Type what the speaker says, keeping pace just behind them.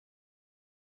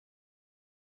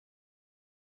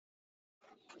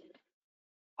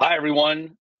Hi,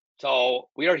 everyone. So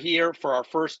we are here for our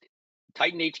first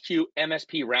TitanHQ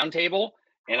MSP Roundtable,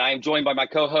 and I am joined by my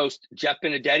co-host, Jeff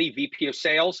Benedetti, VP of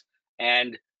Sales,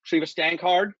 and Treva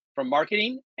Stankard from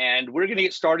Marketing. And we're going to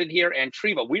get started here. And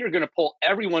Treva, we are going to pull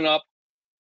everyone up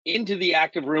into the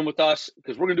active room with us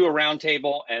because we're going to do a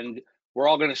roundtable, and we're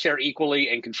all going to share equally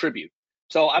and contribute.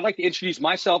 So I'd like to introduce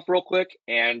myself real quick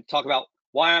and talk about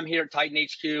why I'm here at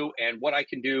TitanHQ and what I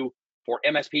can do for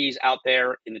MSPs out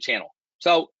there in the channel.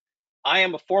 So I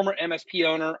am a former MSP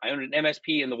owner. I owned an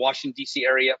MSP in the Washington, D.C.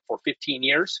 area for 15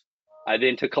 years. I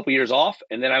then took a couple years off,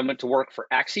 and then I went to work for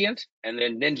Axient and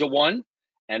then Ninja One.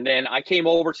 And then I came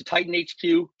over to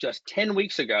TitanHQ just 10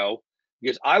 weeks ago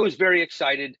because I was very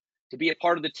excited to be a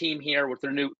part of the team here with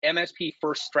their new MSP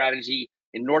First strategy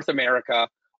in North America,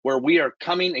 where we are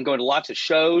coming and going to lots of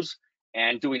shows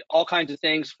and doing all kinds of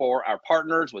things for our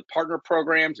partners with partner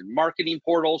programs and marketing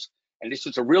portals. And this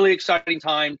is a really exciting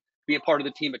time to be a part of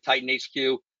the team at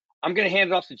TitanHQ. I'm going to hand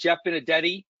it off to Jeff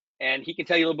Benedetti, and he can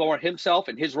tell you a little more himself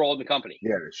and his role in the company.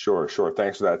 Yeah, sure.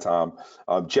 Thanks for that, Tom.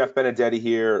 Jeff Benedetti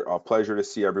here. A pleasure to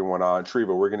see everyone on.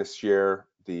 Treva, we're going to share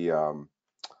the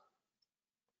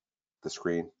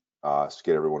screen to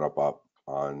get everyone up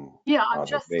on. Yeah, I'm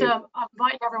just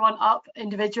inviting everyone up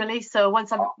individually. So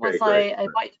once I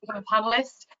invite you to become a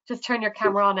panelist, just turn your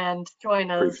camera on and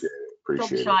join us.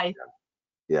 Appreciate it.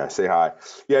 Yeah, say hi.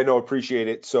 Yeah, no, appreciate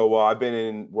it. So I've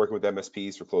been working with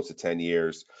MSPs for close to 10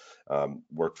 years.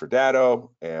 Worked for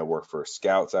Datto and worked for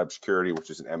Scout Cybersecurity, which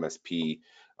is an MSP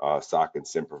SOC and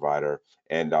SIM provider.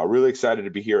 And really excited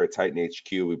to be here at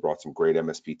TitanHQ. We brought some great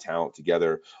MSP talent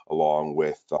together, along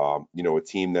with a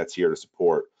team that's here to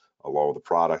support, along with a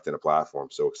product and a platform.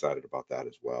 So excited about that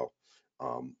as well.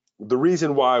 The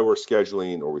reason why we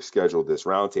scheduled this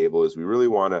roundtable is we really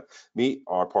want to meet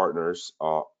our partners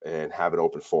and have an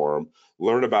open forum,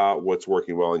 learn about what's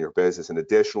working well in your business, and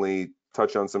additionally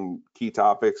touch on some key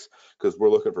topics because we're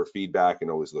looking for feedback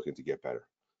and always looking to get better.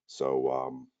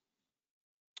 So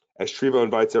as Treva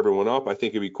invites everyone up, I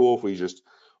think it'd be cool if we just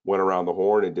went around the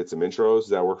horn and did some intros. Does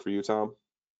that work for you, Tom?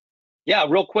 Yeah,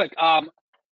 real quick.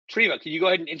 Treva, can you go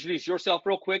ahead and introduce yourself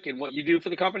real quick and what you do for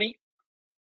the company?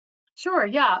 Sure,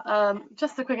 yeah.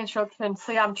 Just a quick introduction.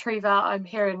 So yeah, I'm Treva. I'm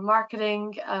here in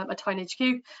marketing at TitanHQ,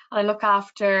 and I look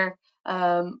after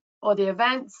all the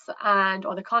events and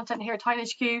all the content here at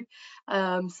TitanHQ.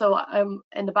 So I'm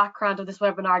in the background of this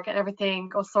webinar, getting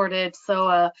everything all sorted. So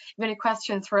if you have any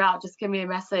questions throughout, just give me a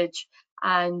message,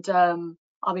 and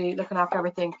I'll be looking after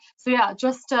everything. So yeah,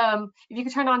 just if you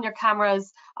can turn on your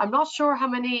cameras. I'm not sure how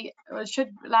many. It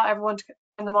should allow everyone to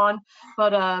turn them on,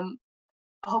 but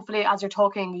hopefully as you're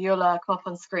talking, you'll come up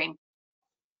on screen.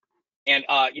 And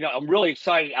I'm really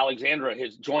excited Alexandra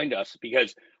has joined us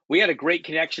because we had a great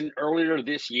connection earlier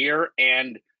this year,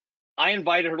 and I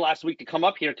invited her last week to come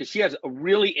up here because she has a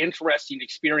really interesting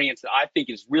experience that I think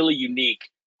is really unique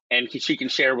and she can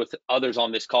share with others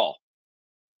on this call.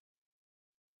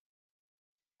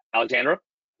 Alexandra?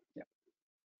 Yeah.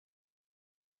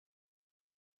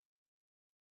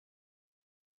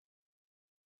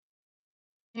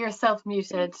 You're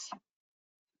self-muted.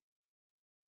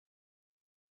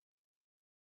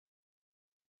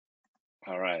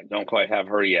 All right, don't quite have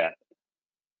her yet.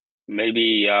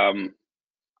 Maybe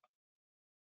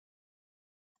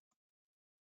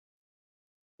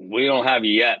we don't have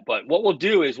you yet, but what we'll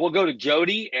do is we'll go to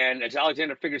Jody, and as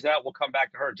Alexandra figures out, we'll come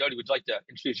back to her. Jody, would you like to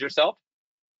introduce yourself?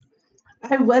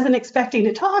 I wasn't expecting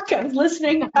to talk. I was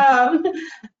listening.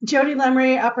 Jody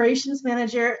Lemry, Operations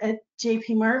Manager at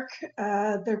JP Merck.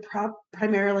 They're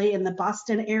primarily in the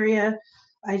Boston area.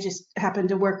 I just happen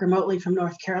to work remotely from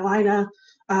North Carolina.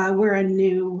 We're a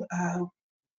new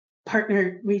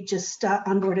partner. We just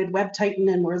onboarded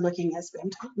WebTitan, and we're looking at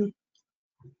Spam Titan.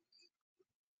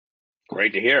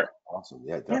 Great to hear. Awesome.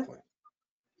 Yeah, definitely.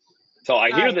 Yeah. So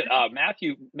I hear that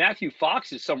Matthew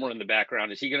Fox is somewhere in the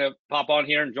background. Is he going to pop on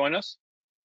here and join us?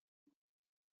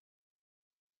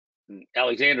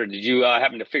 Alexandra, did you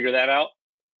happen to figure that out?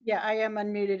 Yeah, I am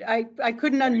unmuted. I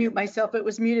couldn't unmute myself. It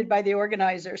was muted by the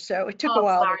organizer, so it took a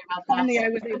while. Sorry about that. Finally, I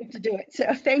was able to do it,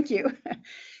 so thank you.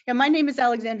 Yeah, my name is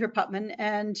Alexandra Putman,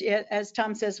 and as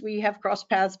Tom says, we have crossed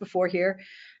paths before here.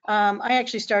 I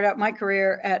actually started out my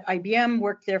career at IBM,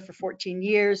 worked there for 14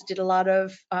 years, did a lot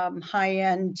of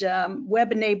high-end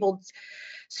web-enabled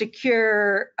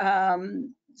secure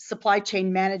supply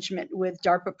chain management with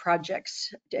DARPA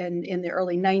projects in the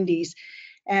early 90s.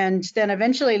 And then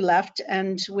eventually left,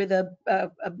 and with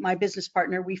my business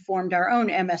partner, we formed our own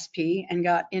MSP and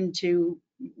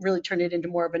really turned it into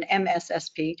more of an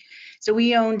MSSP. So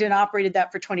we owned and operated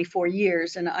that for 24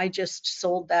 years, and I just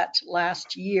sold that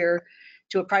last year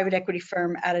to a private equity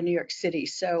firm out of New York City.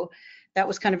 So that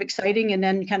was kind of exciting, and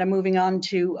then kind of moving on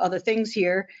to other things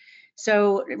here.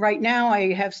 So right now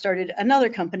I have started another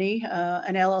company,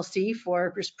 an LLC,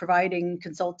 for just providing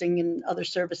consulting and other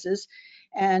services.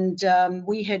 And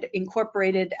we had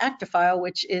incorporated Actifile,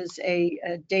 which is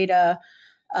a data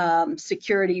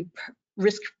security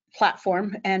risk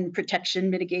platform and protection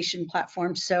mitigation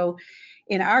platform. So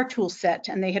in our tool set,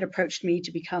 and they had approached me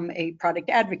to become a product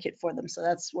advocate for them. So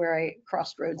that's where I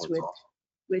crossed roads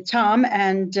with Tom.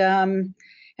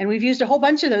 And we've used a whole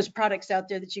bunch of those products out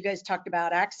there that you guys talked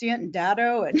about, Axient and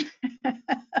Datto, and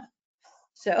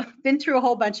so been through a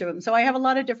whole bunch of them. So I have a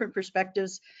lot of different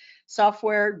perspectives: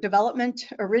 software development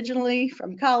originally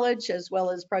from college, as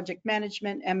well as project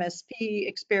management, MSP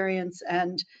experience,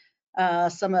 and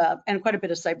and quite a bit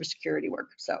of cybersecurity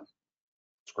work. So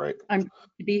It's great. I'm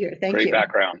happy to be here. Thank you. Great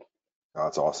background. Oh,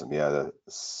 that's awesome. Yeah,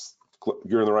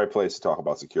 you're in the right place to talk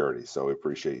about security. So we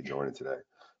appreciate you joining today,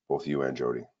 both you and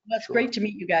Jody. That's great to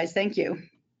meet you guys. Thank you.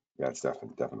 Yeah, it's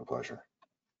definitely a pleasure.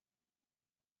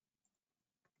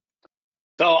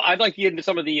 So I'd like to get into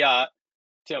some of the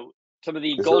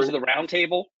goals of the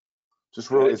roundtable.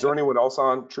 Just really, is there anyone else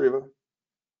on, Treva?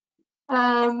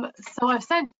 So I've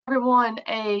sent everyone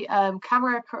a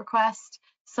camera request.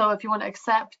 So if you want to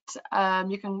accept,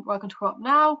 you can welcome to come up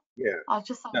now. Yeah. I'll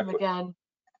just send them again.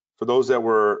 For those that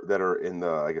are in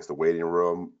the, I guess, the waiting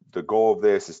room, the goal of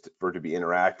this is for it to be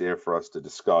interactive, for us to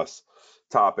discuss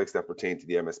topics that pertain to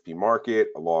the MSP market,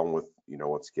 along with,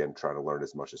 once again, trying to learn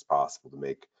as much as possible to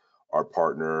make our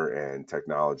partner and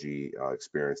technology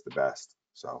experience the best.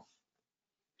 So.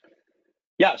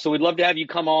 Yeah, so we'd love to have you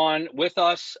come on with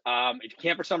us. If you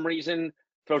can't for some reason,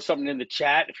 throw something in the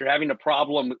chat. If you're having a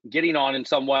problem getting on in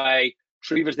some way,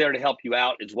 Treva's there to help you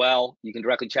out as well. You can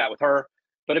directly chat with her.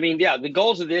 But I mean, yeah, the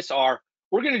goals of this are,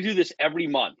 we're going to do this every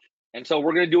month. And so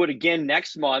we're going to do it again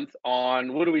next month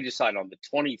on, what do we decide on, the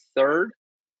 23rd?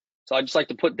 So I'd just like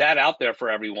to put that out there for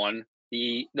everyone.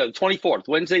 The 24th,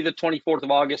 Wednesday, the 24th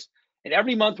of August. And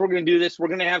every month we're going to do this. We're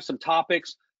going to have some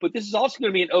topics, but this is also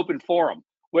going to be an open forum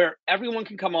where everyone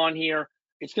can come on here.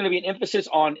 It's going to be an emphasis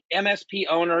on MSP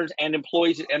owners and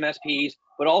employees at MSPs,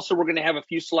 but also we're going to have a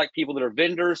few select people that are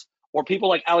vendors or people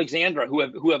like Alexandra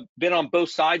who have been on both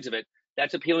sides of it.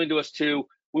 That's appealing to us too.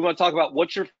 We want to talk about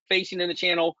what you're facing in the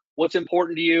channel, what's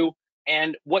important to you,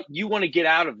 and what you want to get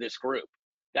out of this group.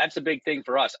 That's a big thing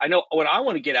for us. I know what I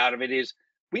want to get out of it is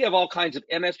we have all kinds of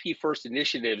MSP first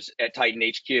initiatives at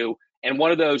TitanHQ, and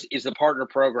one of those is the partner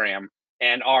program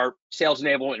and our sales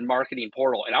enablement and marketing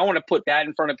portal. And I want to put that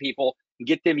in front of people and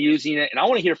get them using it. And I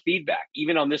want to hear feedback,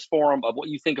 even on this forum, of what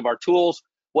you think of our tools,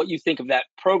 what you think of that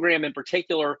program in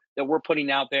particular that we're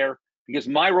putting out there, because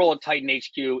my role at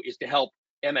TitanHQ is to help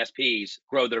MSPs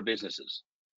grow their businesses.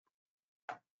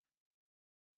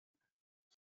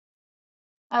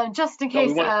 Just in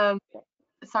case,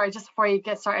 sorry, just before you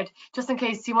get started, just in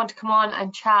case you want to come on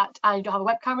and chat and you don't have a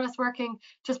web camera that's working,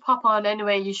 just pop on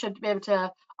anyway. You should be able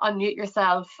to unmute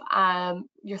yourself and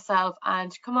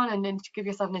come on and give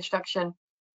yourself an introduction.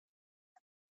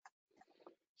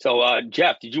 So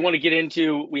Jeff, did you want to get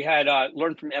into, we had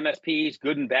learned from MSPs,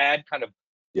 good and bad, kind of,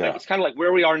 yeah, it's kind of like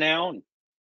where we are now.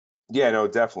 Yeah, no,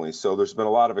 definitely. So there's been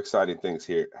a lot of exciting things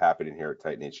happening here at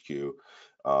TitanHQ,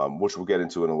 which we'll get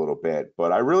into in a little bit.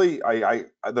 But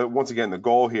once again, the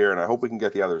goal here, and I hope we can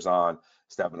get the others on,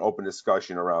 is to have an open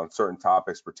discussion around certain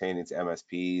topics pertaining to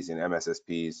MSPs and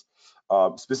MSSPs.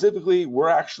 Specifically, we're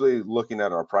actually looking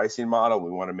at our pricing model.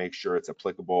 We want to make sure it's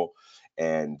applicable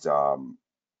and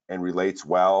relates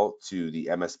well to the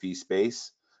MSP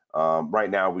space. Right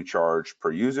now, we charge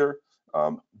per user.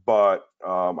 But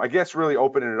I guess really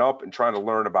opening it up and trying to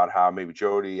learn about how maybe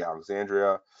Jody,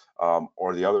 Alexandria,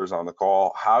 or the others on the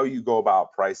call, how you go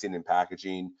about pricing and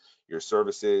packaging your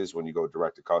services when you go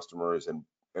direct to customers, and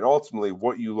ultimately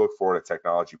what you look for in a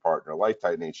technology partner like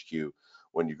TitanHQ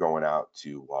when you're going out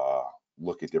to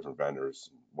look at different vendors,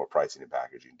 and what pricing and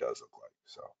packaging does look like.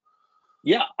 So.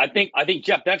 Yeah, I think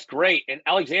Jeff, that's great. And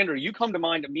Alexandra, you come to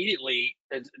mind immediately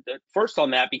first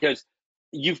on that, because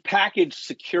you've packaged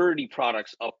security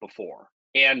products up before.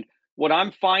 And what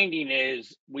I'm finding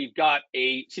is we've got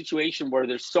a situation where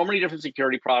there's so many different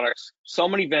security products, so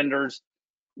many vendors.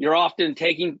 You're often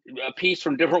taking a piece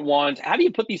from different ones. How do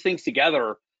you put these things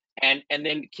together and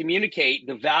then communicate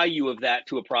the value of that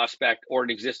to a prospect or an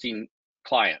existing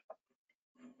client?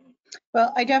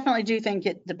 Well, I definitely do think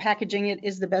the packaging it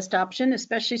is the best option,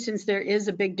 especially since there is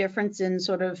a big difference in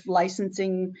sort of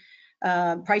licensing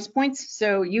price points.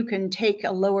 So you can take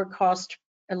a lower cost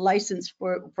license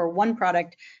for one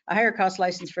product, a higher cost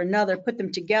license for another, put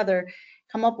them together,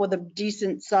 come up with a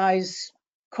decent size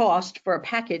cost for a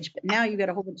package, but now you've got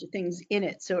a whole bunch of things in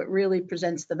it. So it really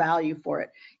presents the value for it.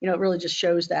 You know, it really just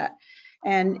shows that.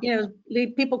 And, you know,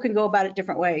 people can go about it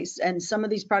different ways. And some of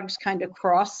these products kind of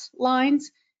cross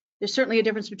lines. There's certainly a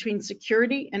difference between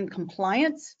security and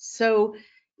compliance. So,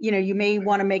 you know, you may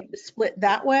want to make the split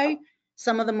that way.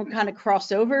 Some of them will kind of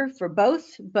cross over for both,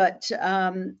 but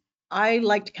I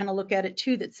like to kind of look at it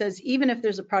too, that says, even if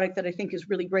there's a product that I think is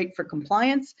really great for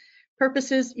compliance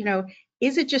purposes, you know,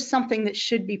 is it just something that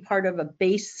should be part of a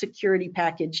base security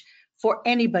package for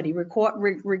anybody,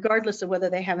 regardless of whether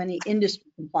they have any industry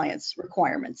compliance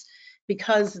requirements?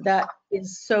 Because that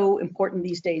is so important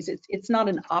these days. It's not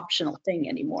an optional thing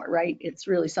anymore, right? It's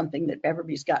really something that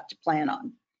everybody's got to plan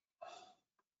on.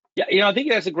 Yeah, you know, I think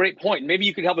that's a great point. Maybe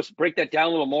you could help us break that down a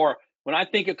little more. When I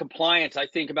think of compliance, I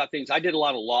think about things. I did a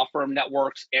lot of law firm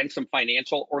networks and some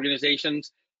financial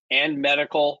organizations and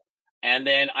medical. And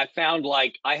then I found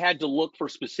like I had to look for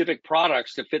specific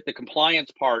products to fit the compliance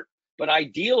part. But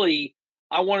ideally,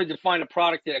 I wanted to find a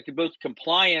product that could both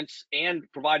compliance and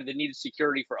provide the needed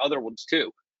security for other ones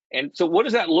too. And so what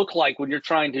does that look like when you're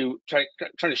trying to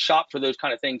shop for those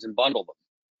kind of things and bundle them?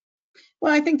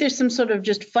 Well, I think there's some sort of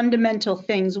just fundamental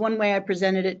things. One way I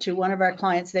presented it to one of our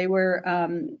clients, they were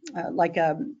like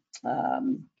a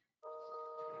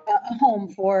home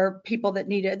for people that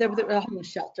needed, they were a homeless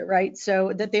shelter, right?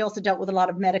 So that they also dealt with a lot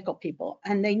of medical people,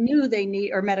 and they knew they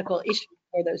need, or medical issues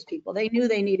for those people. They knew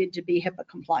they needed to be HIPAA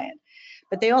compliant,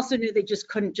 but they also knew they just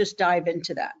couldn't just dive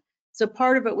into that. So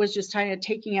part of it was just kind of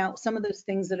taking out some of those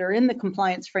things that are in the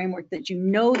compliance framework that you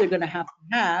know they're going to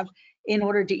have in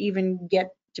order to even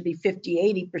get to be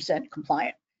 50–80%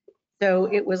 compliant. So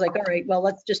it was like, all right, well,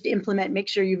 let's just make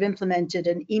sure you've implemented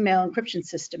an email encryption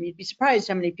system. You'd be surprised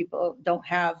how many people don't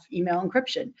have email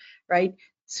encryption, right?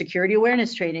 Security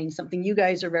awareness training, something you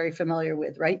guys are very familiar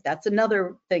with, right? That's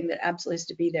another thing that absolutely has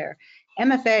to be there.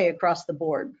 MFA across the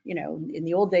board. You know, in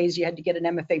the old days, you had to get an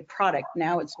MFA product.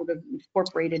 Now it's sort of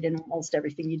incorporated in almost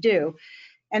everything you do.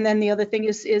 And then the other thing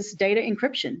is data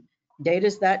encryption. Data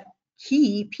is that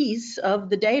key piece of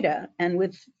the data, and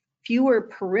with fewer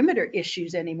perimeter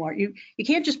issues anymore, you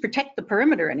can't just protect the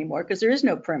perimeter anymore because there is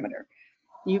no perimeter.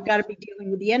 You've got to be dealing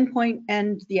with the endpoint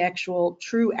and the actual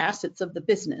true assets of the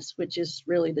business, which is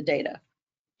really the data.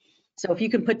 So if you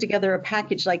can put together a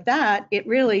package like that,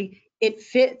 it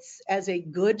fits as a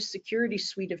good security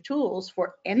suite of tools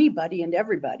for anybody and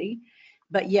everybody,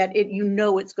 but yet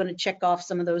it's going to check off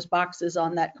some of those boxes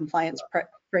on that compliance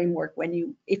framework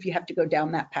if you have to go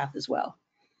down that path as well.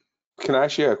 Can I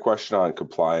ask you a question on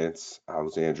compliance,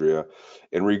 Alexandria?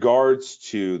 In regards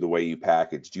to the way you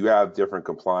package, do you have different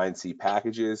compliancy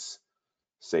packages,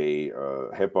 say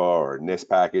HIPAA or NIST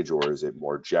package, or is it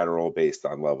more general based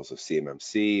on levels of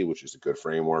CMMC, which is a good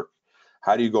framework?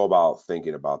 How do you go about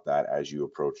thinking about that as you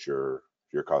approach your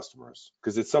customers?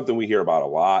 Because it's something we hear about a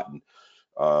lot, and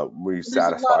we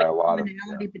satisfy a lot of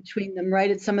commonality between them, right?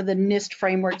 It's some of the NIST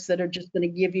frameworks that are just going to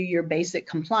give you your basic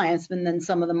compliance, and then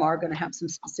some of them are going to have some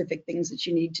specific things that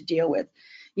you need to deal with.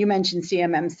 You mentioned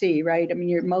CMMC, right? I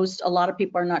mean, a lot of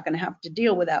people are not going to have to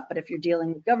deal with that, but if you're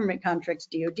dealing with government contracts,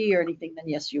 DoD or anything, then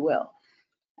yes, you will.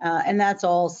 And that's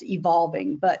all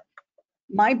evolving. But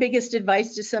my biggest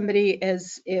advice to somebody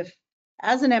is, if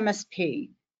as an MSP,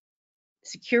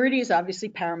 security is obviously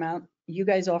paramount. You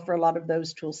guys offer a lot of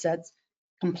those tool sets.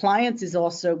 Compliance is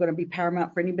also going to be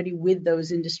paramount for anybody with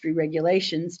those industry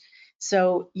regulations.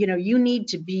 So, you know, you need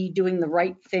to be doing the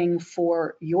right thing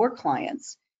for your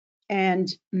clients and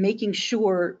making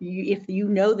sure if you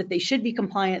know that they should be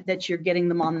compliant, that you're getting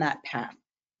them on that path.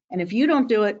 And if you don't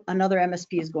do it, another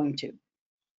MSP is going to.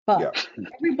 But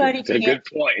everybody can't be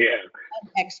an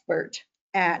expert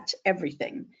at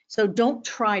everything. So don't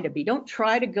try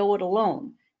to go it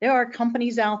alone. There are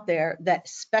companies out there that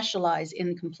specialize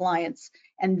in compliance,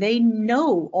 and they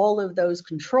know all of those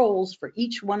controls for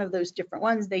each one of those different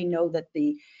ones. They know that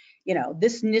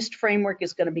this NIST framework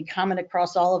is going to be common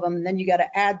across all of them. And then you got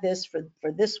to add this for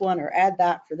this one, or add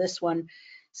that for this one.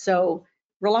 So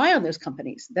rely on those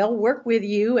companies. They'll work with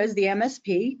you as the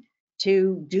MSP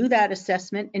to do that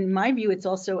assessment. In my view, it's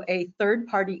also a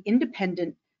third-party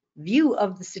independent view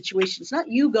of the situation. It's not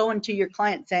you going to your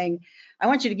client saying, I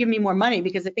want you to give me more money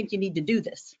because I think you need to do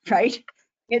this, right?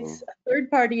 It's a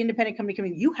third-party independent company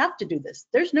coming, you have to do this.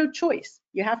 There's no choice.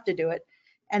 You have to do it.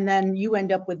 And then you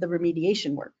end up with the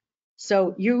remediation work.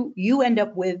 So you end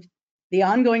up with the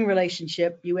ongoing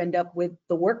relationship. You end up with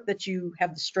the work that you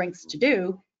have the strengths to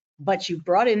do, but you've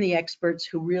brought in the experts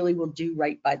who really will do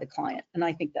right by the client. And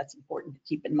I think that's important to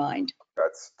keep in mind.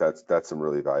 That's some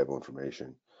really valuable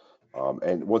information.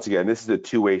 And once again, this is a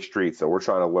two-way street, so we're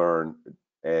trying to learn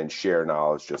and share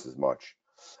knowledge just as much.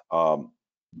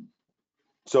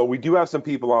 So we do have some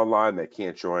people online that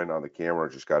can't join on the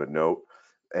camera, just got a note.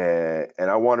 And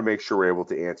I want to make sure we're able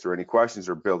to answer any questions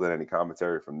or build in any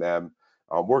commentary from them.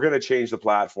 We're going to change the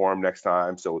platform next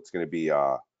time, so it's going to be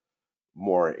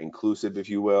more inclusive, if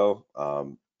you will.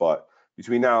 But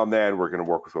between now and then, we're going to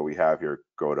work with what we have here.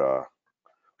 We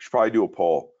should probably do a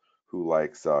poll. Who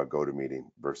likes GoToMeeting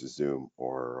versus Zoom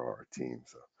or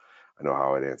Teams? So I know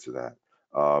how I'd answer that.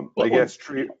 I guess,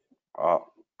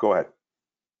 go ahead.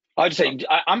 I'd say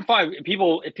I'm fine. If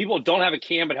people don't have a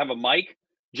cam but have a mic,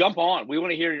 jump on. We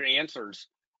want to hear your answers,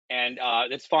 and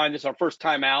that's fine. This is our first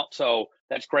time out, so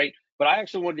that's great. But I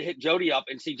actually wanted to hit Jody up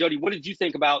and see, Jody, what did you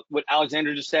think about what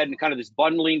Alexander just said and kind of this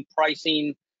bundling,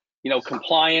 pricing,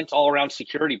 compliance, all around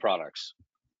security products?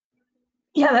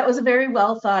 Yeah, that was a very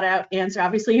well thought out answer.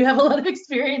 Obviously, you have a lot of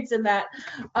experience in that.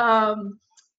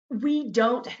 We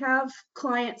don't have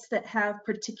clients that have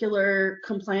particular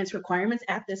compliance requirements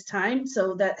at this time,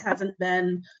 so that hasn't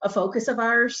been a focus of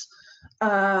ours.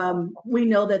 We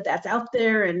know that that's out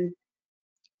there, and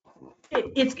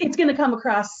it's going to come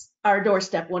across our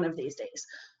doorstep one of these days.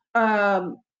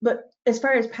 But as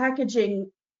far as packaging,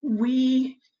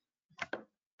 we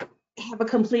have a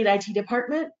complete IT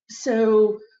department,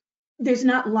 so there's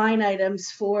not line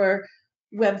items for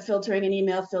web filtering and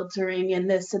email filtering and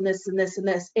this and this and this and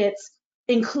this. It's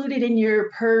included in your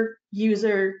per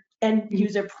user and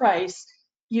user price.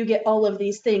 You get all of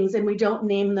these things, and we don't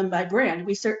name them by brand.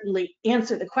 We certainly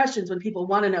answer the questions when people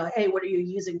want to know, hey, what are you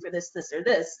using for this, this, or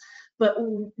this? But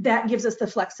that gives us the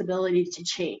flexibility to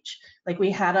change. Like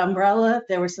we had Umbrella,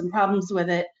 there were some problems with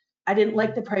it. I didn't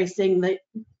like the pricing. The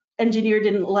engineer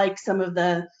didn't like some of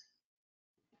the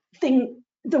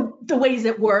ways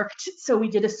it worked. So we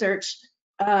did a search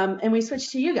and we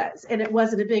switched to you guys. And it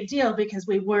wasn't a big deal because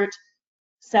we weren't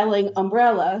selling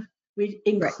Umbrella. We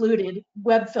included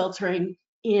web filtering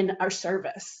in our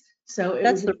service. So it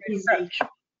was easy.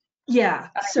 Yeah.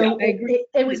 So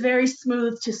it was very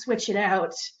smooth to switch it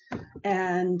out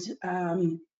and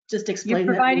just explain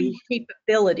You're providing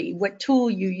capability, what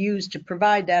tool you use to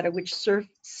provide that, or which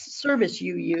service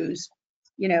you use,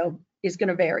 is going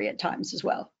to vary at times as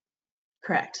well.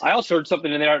 Correct. I also heard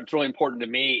something in there that's really important to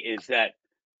me is that,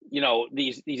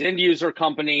 these end user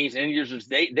companies, end users,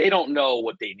 they don't know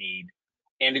what they need.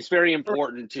 And it's very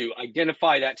important to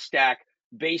identify that stack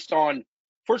based on,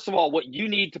 first of all, what you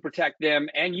need to protect them,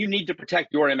 and you need to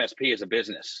protect your MSP as a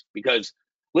business. Because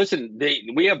listen,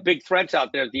 we have big threats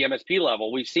out there at the MSP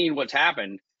level. We've seen what's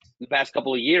happened in the past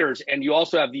couple of years. And you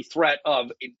also have the threat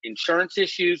of insurance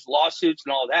issues, lawsuits,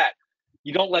 and all that.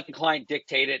 You don't let the client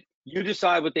dictate it. You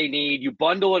decide what they need. You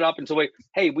bundle it up into a way,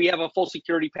 hey, we have a full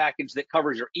security package that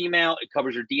covers your email, it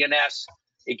covers your DNS,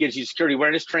 it gives you security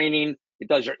awareness training, it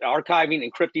does your archiving,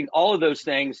 encrypting, all of those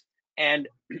things. And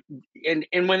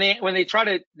when they try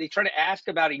to ask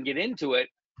about it and get into it,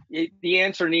 the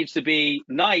answer needs to be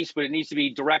nice, but it needs to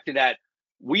be directed at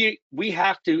we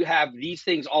have to have these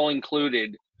things all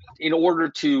included in order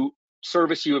to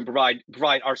service you and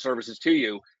provide our services to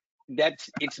you.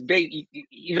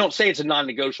 You don't say it's a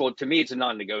non-negotiable. To me, it's a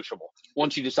non-negotiable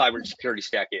once you decide what your security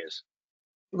stack is.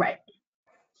 Right.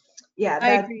 Yeah, I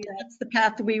agree. That's the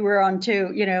path we were on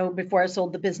too. Before I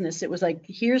sold the business, it was like,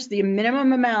 here's the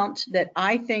minimum amount that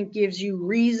I think gives you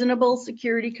reasonable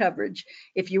security coverage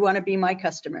if you want to be my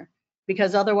customer,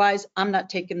 because otherwise I'm not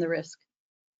taking the risk.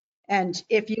 And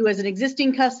if you as an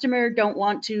existing customer don't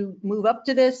want to move up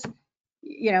to this,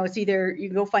 it's either you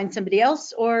can go find somebody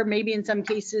else, or maybe in some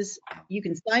cases you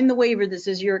can sign the waiver that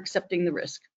says you're accepting the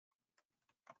risk.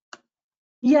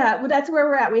 Yeah, well, that's where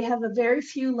we're at. We have a very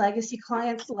few legacy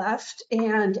clients left,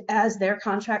 and as their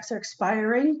contracts are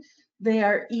expiring, they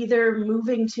are either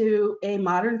moving to a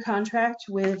modern contract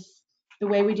with the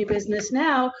way we do business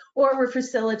now, or we're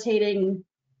facilitating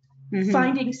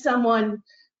finding someone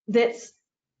that's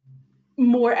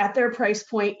more at their price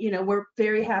point. We're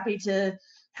very happy to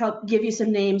help give you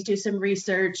some names, do some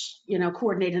research,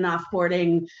 coordinate an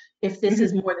offboarding if this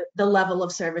is more the level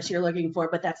of service you're looking for,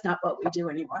 but that's not what we do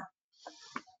anymore.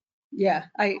 Yeah,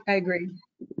 I agree.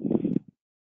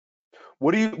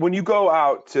 When you go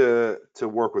out to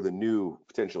work with a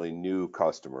potentially new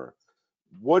customer,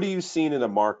 what are you seeing in the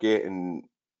market,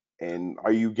 and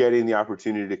are you getting the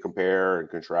opportunity to compare and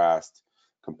contrast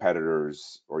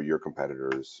competitors or your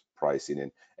competitors'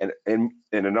 pricing? And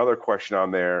another question on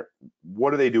there,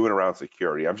 what are they doing around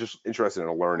security? I'm just interested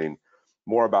in learning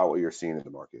more about what you're seeing in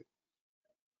the market.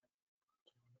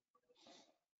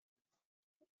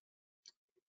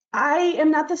 I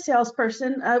am not the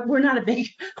salesperson. We're not a big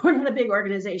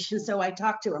organization, so I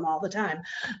talk to them all the time.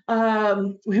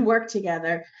 We work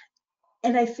together,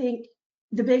 and I think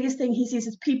the biggest thing he sees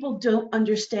is people don't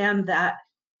understand that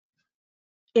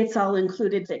it's all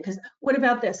included thing. Because what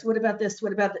about this? What about this?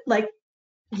 What about like,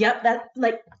 yep, that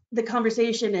like the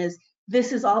conversation is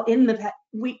this is all in the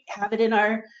we have it in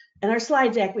our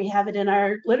slide deck, we have it in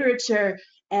our literature,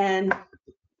 and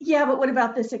yeah, but what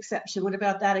about this exception? What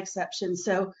about that exception?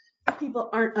 So people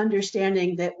aren't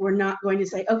understanding that we're not going to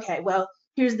say, okay, well,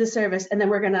 here's the service, and then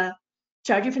we're gonna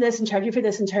charge you for this and charge you for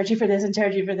this and charge you for this and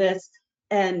charge you for this.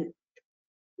 And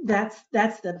that's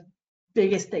the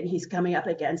biggest thing he's coming up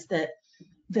against,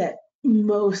 that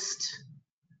most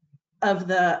of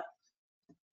the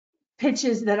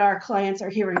pitches that our clients are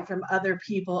hearing from other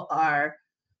people are,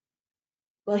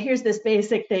 well, here's this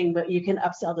basic thing, but you can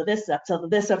upsell to this, upsell to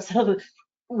this, upsell to,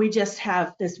 we just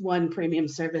have this one premium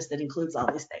service that includes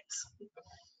all these things.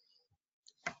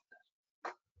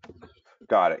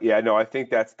 Got it. Yeah, no, I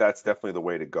think that's definitely the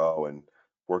way to go, and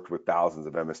worked with thousands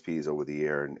of MSPs over the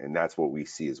year, and that's what we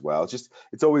see as well.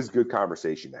 It's always a good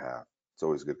conversation to have. It's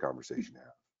always a good conversation to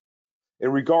have.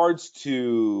 In regards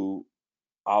to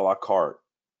a la carte,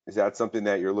 is that something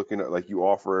that you're looking at, like you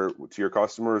offer to your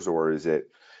customers, or is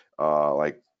it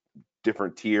like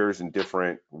different tiers and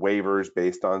different waivers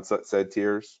based on said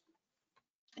tiers?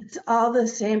 It's all the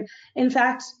same. In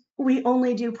fact, we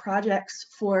only do projects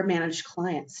for managed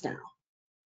clients now.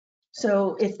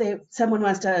 So if someone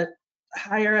wants to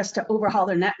hire us to overhaul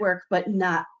their network but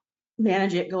not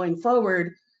manage it going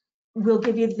forward, we'll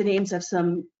give you the names of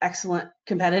some excellent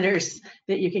competitors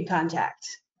that you can contact.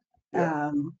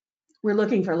 Yeah. We're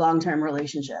looking for long-term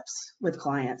relationships with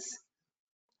clients.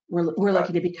 We're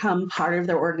looking to become part of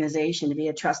their organization, to be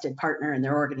a trusted partner in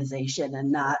their organization,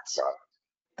 and not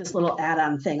this little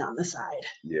add-on thing on the side.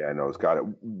 Yeah, I know, it's got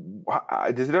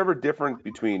it. Does it ever differ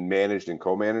between managed and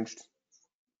co-managed?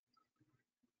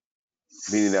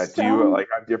 Meaning that, do you like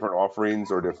have different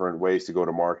offerings or different ways to go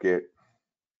to market?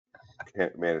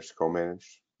 Managed to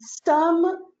co-managed?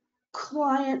 Some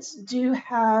clients do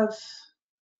have,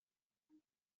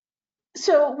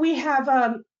 so we have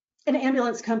an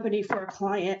ambulance company for a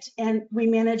client, and we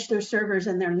manage their servers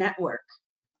and their network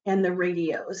and the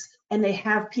radios, and they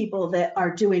have people that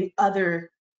are doing other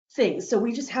things. So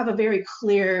we just have a very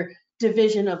clear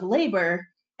division of labor,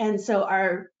 and so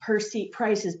our per seat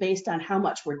price is based on how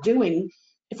much we're doing,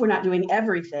 if we're not doing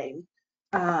everything.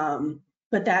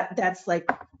 But that's like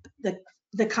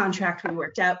the contract we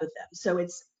worked out with them. So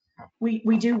it's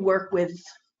we do work with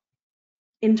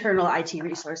internal IT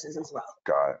resources as well.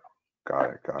 Got it.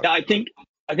 Yeah, I think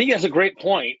that's a great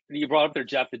point that you brought up there,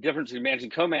 Jeff, the difference between managed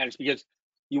and co-managed, because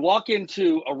you walk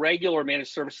into a regular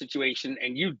managed service situation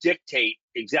and you dictate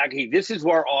exactly, this is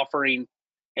what we're offering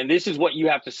and this is what you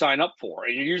have to sign up for.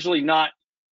 And you're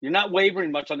not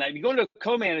wavering much on that. If you go into a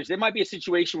co-managed, there might be a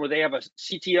situation where they have a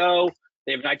CTO,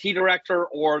 they have an IT director,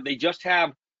 or they just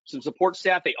have some support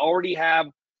staff. They already have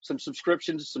some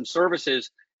subscriptions, some services.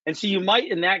 And so you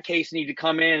might, in that case, need to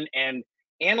come in and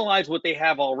analyze what they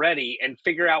have already and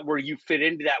figure out where you fit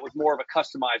into that with more of a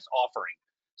customized offering.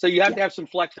 So you have to have some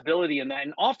flexibility in that.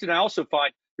 And often I also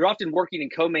find you're often working in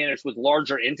co-managed with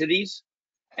larger entities.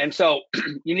 And so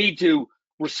you need to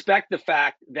respect the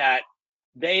fact that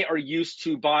they are used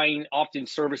to buying often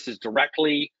services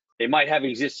directly. They might have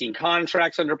existing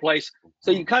contracts under place. So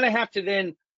you kind of have to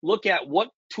then look at what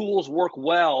tools work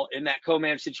well in that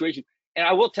co-managed situation. And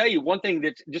I will tell you one thing,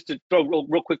 that just to throw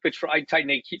real quick pitch for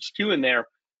TitanHQ in there,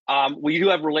 we do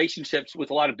have relationships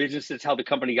with a lot of businesses, how the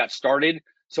company got started.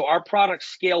 So our products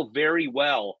scale very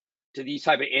well to these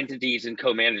type of entities in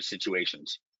co-managed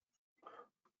situations.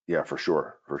 Yeah, for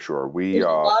sure. There's a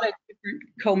lot of different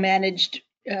co-managed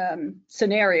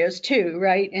scenarios too,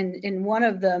 right? And one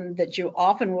of them that you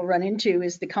often will run into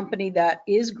is the company that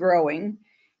is growing,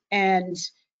 and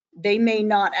they may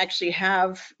not actually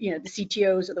have, the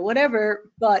CTOs or the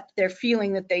whatever, but they're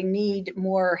feeling that they need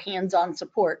more hands-on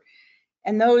support.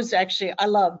 And those actually I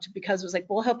loved, because it was like,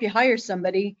 we'll help you hire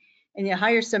somebody, and you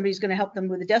hire somebody who's going to help them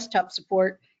with the desktop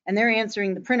support, and they're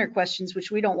answering the printer questions,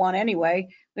 which we don't want anyway.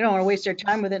 We don't want to waste our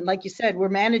time with it. And like you said,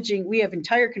 we have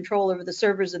entire control over the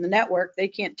servers and the network. They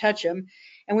can't touch them.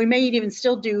 And we may even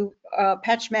still do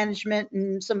patch management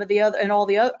and some of the other, and all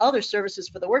the other services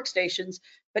for the workstations.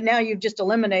 But now you've just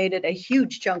eliminated a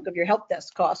huge chunk of your help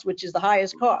desk cost, which is the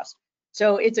highest cost.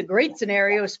 So it's a great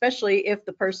scenario, especially if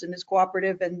the person is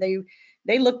cooperative and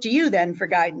they look to you then for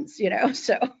guidance,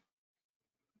 so.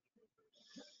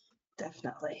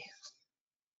 Definitely.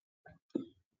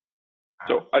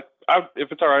 So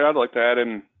if it's all right, I'd like to add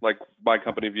in like my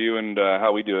company view and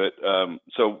how we do it.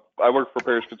 So I work for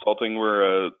Parish Consulting.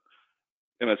 We're a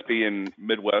MSP in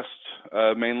Midwest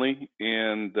mainly,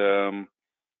 and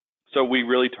so we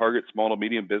really target small to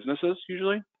medium businesses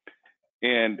usually.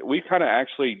 And we kind of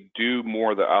actually do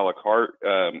more the a la carte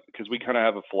because we kind of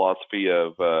have a philosophy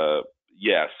of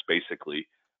yes, basically.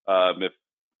 If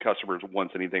customers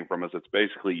wants anything from us, it's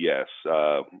basically yes.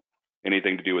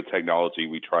 Anything to do with technology,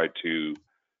 we try to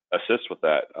assist with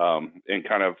that. And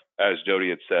kind of, as Jody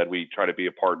had said, we try to be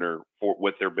a partner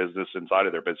with their business, inside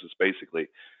of their business, basically.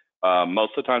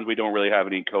 Most of the times we don't really have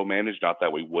any co-managed, not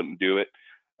that we wouldn't do it.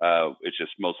 It's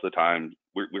just most of the time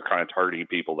we're kind of targeting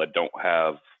people that don't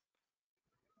have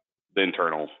the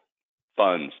internal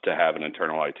funds to have an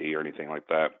internal IT or anything like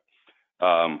that.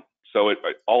 So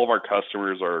all of our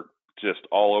customers are just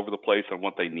all over the place on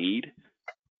what they need.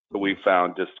 So we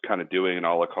found just kind of doing an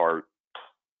a la carte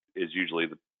is usually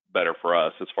better for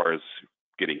us as far as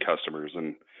getting customers.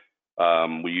 And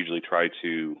we usually try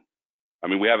to, I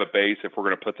mean, we have a base. If we're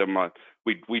going to put them on,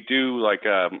 we do like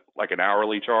an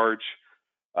hourly charge,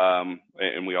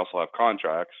 and we also have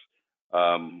contracts.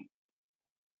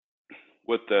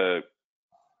 With the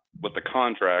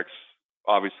contracts,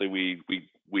 obviously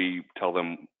we tell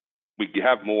them we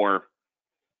have more,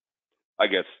 I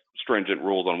guess, stringent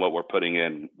rules on what we're putting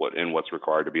in, what's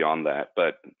required to be on that.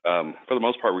 But for the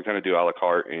most part, we kind of do a la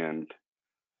carte and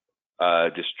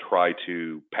just try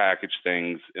to package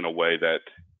things in a way that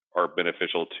are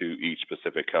beneficial to each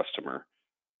specific customer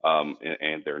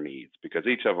and their needs, because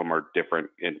each of them are different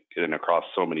and across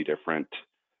so many different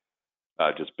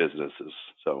just businesses.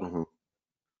 So.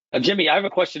 Jimmy, I have a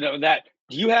question on that.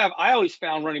 I always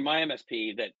found running my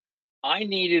MSP that I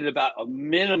needed about a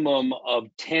minimum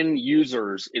of 10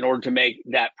 users in order to make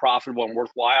that profitable and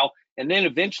worthwhile. And then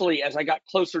eventually, as I got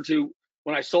closer to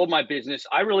when I sold my business,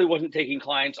 I really wasn't taking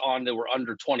clients on that were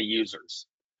under 20 users.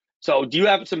 So do you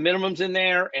have some minimums in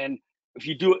there? And if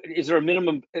you do, is there a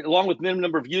minimum, along with minimum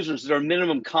number of users, is there a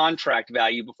minimum contract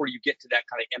value before you get to that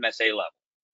kind of MSA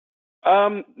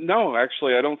level? No,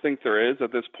 actually, I don't think there is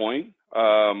at this point.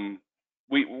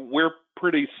 We're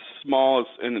pretty small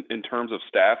in terms of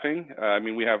staffing. I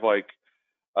mean, we have like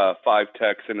 5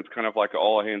 techs, and it's kind of like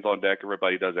all hands on deck,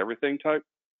 everybody does everything type.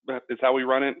 That is how we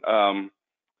run it.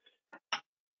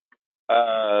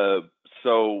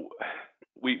 So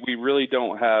we really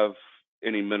don't have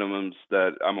any minimums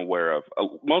that I'm aware of.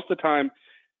 Most of the time,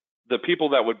 the people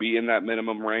that would be in that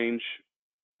minimum range,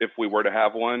 if we were to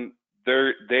have one,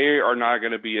 they are not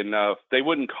going to be enough. They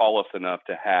wouldn't call us enough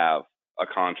to have a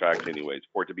contract anyways,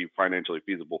 for it to be financially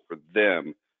feasible for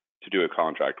them to do a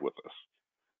contract with us.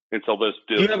 And so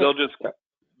they'll just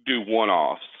do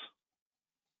one-offs,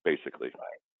 basically.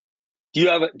 Do you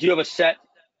have a set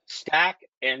stack,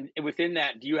 and within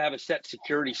that, do you have a set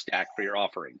security stack for your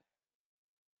offering?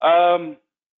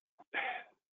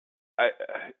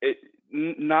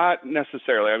 Not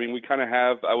necessarily. I mean, we kind of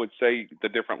have, I would say, the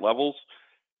different levels.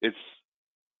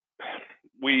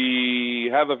 We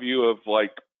have a view of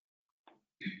like,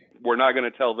 we're not going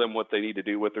to tell them what they need to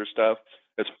do with their stuff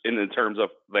in terms of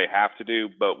they have to do,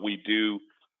 but we do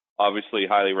obviously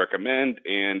highly recommend.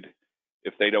 And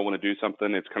if they don't want to do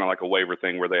something, it's kind of like a waiver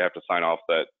thing where they have to sign off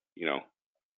that, you know,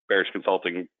 Bearish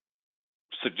Consulting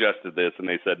suggested this and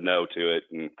they said no to it.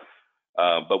 And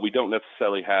but we don't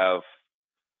necessarily have,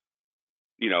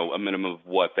 you know, a minimum of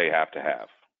what they have to have.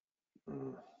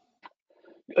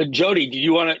 Jody, do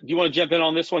you want to jump in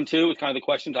on this one too? With kind of the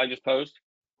questions I just posed.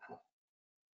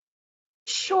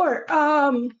 Sure.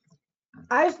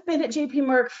 I've been at JP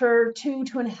Merck for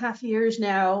 2.5 years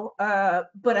now,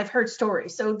 but I've heard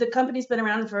stories. So the company's been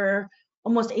around for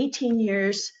almost 18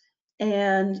 years,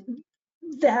 and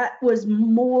that was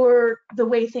more the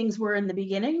way things were in the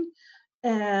beginning.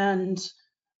 And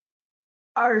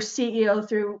our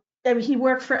CEO he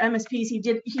worked for MSPs. He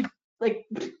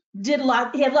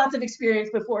had lots of experience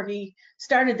before he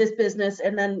started this business,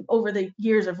 and then over the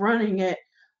years of running it,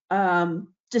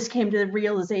 just came to the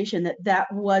realization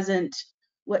that wasn't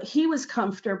what he was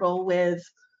comfortable with,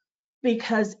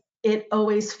 because it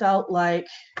always felt like,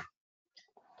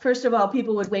 first of all,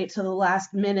 people would wait till the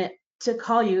last minute to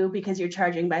call you because you're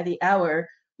charging by the hour,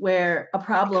 where a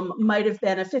problem might have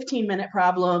been a 15-minute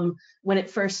problem when it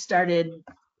first started,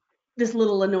 this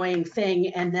little annoying thing,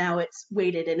 and now it's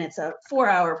waited and it's a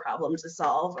 4-hour problem to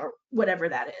solve, or whatever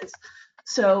that is.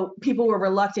 So people were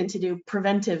reluctant to do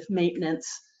preventive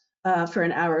maintenance for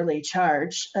an hourly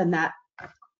charge, and that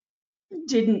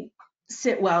didn't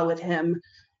sit well with him.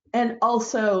 And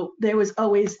also there was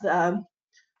always the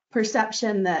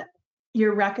perception that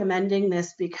you're recommending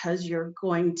this because you're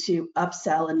going to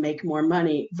upsell and make more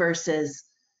money, versus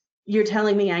you're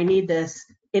telling me I need this,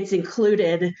 it's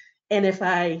included, and if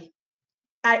I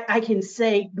can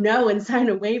say no and sign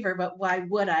a waiver, but why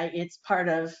would I? It's part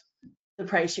of the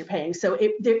price you're paying. So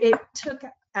it took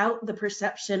out the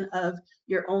perception of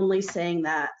you're only saying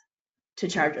that to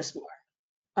charge us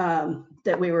more,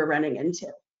 that we were running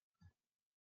into.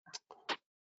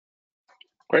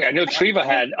 Great. I know Treva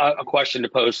had a question to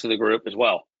pose to the group as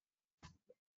well.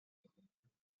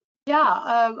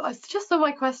 Yeah, just so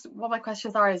what my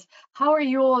questions are is, how are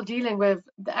you all dealing with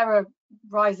the ever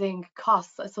rising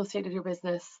costs associated with your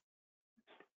business?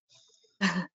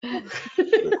 Not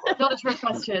a trick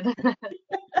question.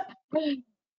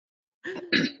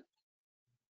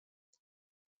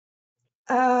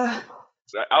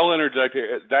 I'll interject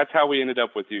here. That's how we ended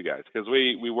up with you guys, because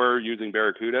we were using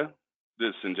Barracuda,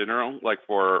 this in general, like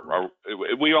for our,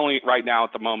 we only right now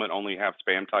at the moment only have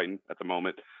Spam Titan at the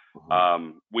moment.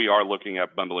 We are looking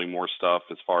at bundling more stuff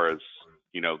as far as,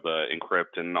 you know, the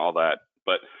encrypt and all that,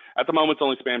 but at the moment it's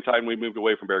only Spam Titan. We moved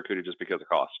away from Barracuda just because of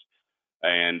cost,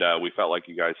 and we felt like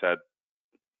you guys had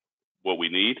what we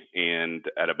need and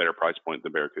at a better price point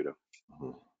than Barracuda.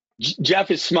 Jeff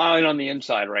is smiling on the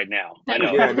inside right now. I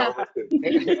know. Yeah, no,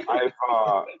 listen,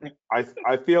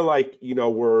 I feel like, you know,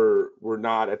 we're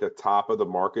not at the top of the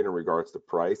market in regards to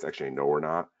price. Actually, no, we're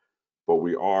not, but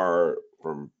we are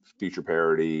from feature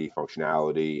parity,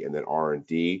 functionality, and then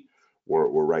R&D. We're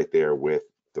right there with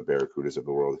the Barracudas of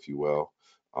the world, if you will.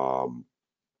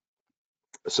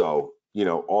 So, you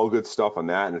know, all good stuff on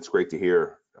that, and it's great to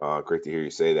hear. Great to hear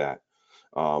you say that.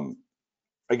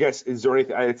 I guess, is there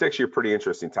anything, it's actually a pretty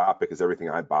interesting topic, because everything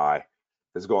I buy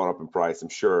has gone up in price. I'm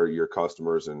sure your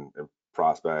customers and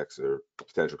prospects or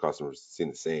potential customers seeing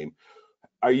the same.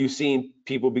 Are you seeing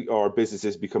people or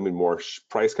businesses becoming more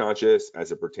price conscious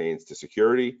as it pertains to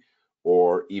security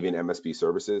or even MSP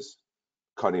services,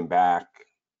 cutting back?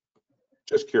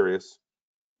 Just curious.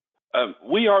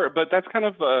 We are, but that's kind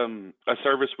of a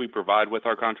service we provide with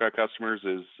our contract customers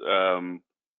is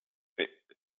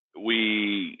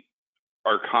we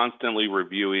are constantly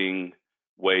reviewing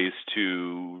ways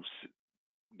to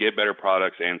get better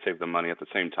products and save them money at the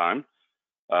same time.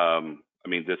 I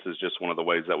mean, this is just one of the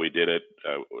ways that we did it.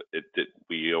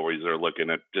 We always are looking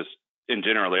at just in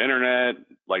general, the internet,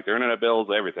 like the internet bills,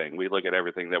 everything. We look at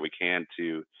everything that we can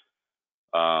to,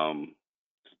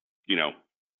 you know,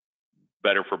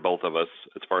 better for both of us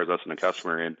as far as us and the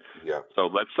customer. And yeah, so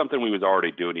that's something we was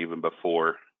already doing even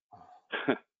before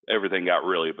everything got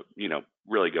really, you know,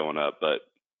 really going up. But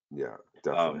yeah,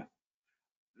 definitely.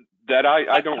 That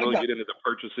I don't really get into the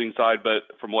purchasing side, but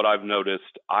from what I've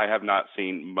noticed, I have not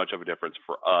seen much of a difference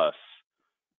for us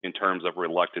in terms of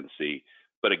reluctancy.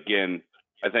 But again,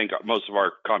 I think most of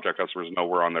our contract customers know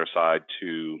we're on their side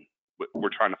to,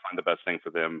 we're trying to find the best thing for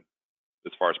them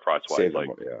as far as price wise. Like,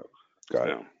 yeah, got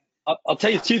it. I'll tell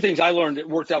you two things I learned that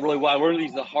worked out really well. I learned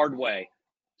these the hard way.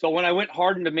 So when I went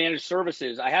hard into managed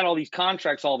services, I had all these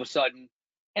contracts all of a sudden,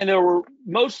 and they were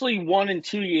mostly 1 and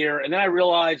 2 year. And then I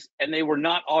realized, and they were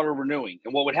not auto renewing.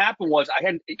 And what would happen was I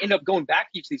had to end up going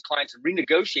back to each of these clients and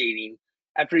renegotiating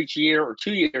after each year or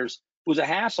 2 years was a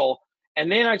hassle.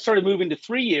 And then I started moving to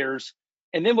 3 years.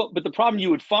 And then but the problem you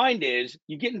would find is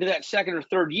you get into that second or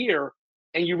third year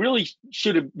and you really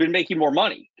should have been making more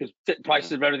money because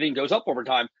prices of everything goes up over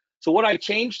time. So what I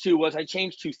changed to was I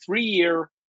changed to 3 year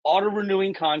auto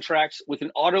renewing contracts with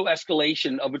an auto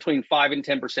escalation of between 5 and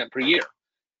 10% per year.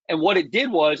 And what it did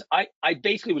was I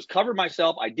basically was covered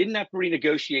myself. I didn't have to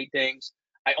renegotiate things.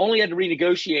 I only had to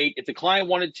renegotiate if the client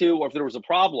wanted to or if there was a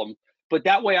problem. But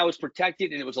that way I was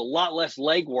protected and it was a lot less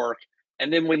legwork.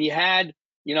 And then when you had,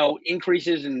 you know,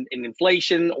 increases in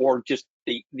inflation or just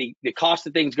the cost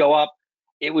of things go up,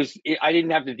 I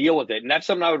didn't have to deal with it. And that's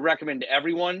something I would recommend to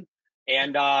everyone.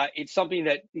 And it's something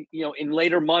that, you know, in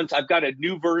later months, I've got a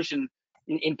new version.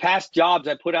 In past jobs,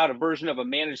 I put out a version of a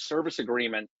managed service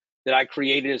agreement that I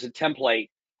created as a template.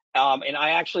 And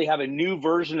I actually have a new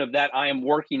version of that I am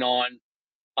working on.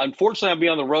 Unfortunately, I'll be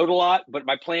on the road a lot, but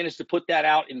my plan is to put that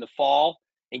out in the fall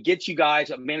and get you guys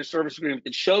a managed service agreement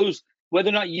that shows whether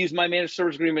or not you use my managed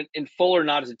service agreement in full or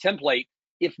not as a template.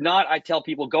 If not, I tell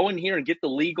people, go in here and get the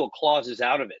legal clauses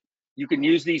out of it. You can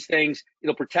use these things.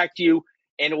 It'll protect you,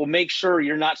 and it will make sure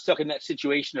you're not stuck in that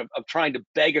situation of trying to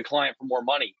beg a client for more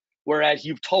money. Whereas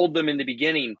you've told them in the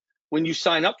beginning, when you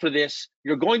sign up for this,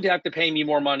 you're going to have to pay me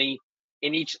more money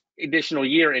in each additional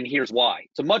year, and here's why.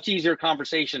 It's a much easier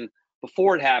conversation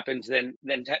before it happens than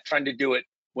trying to do it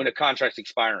when a contract's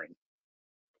expiring.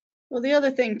 Well, the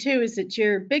other thing too is that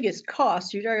your biggest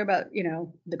cost, you're talking about, you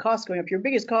know, the cost going up, your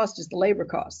biggest cost is the labor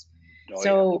cost.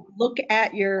 So look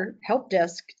at your help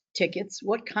desk tickets.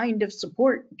 What kind of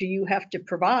support do you have to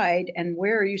provide, and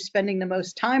where are you spending the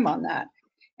most time on that?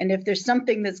 And if there's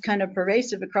something that's kind of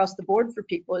pervasive across the board for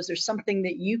people, is there something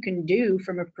that you can do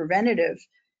from a preventative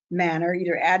manner,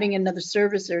 either adding another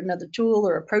service or another tool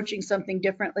or approaching something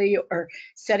differently or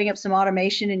setting up some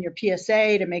automation in your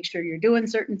PSA to make sure you're doing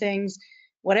certain things,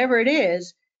 whatever it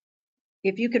is,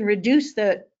 if you can reduce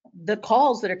the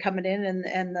calls that are coming in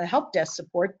and the help desk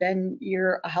support, then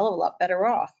you're a hell of a lot better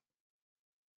off.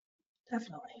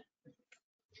 Definitely.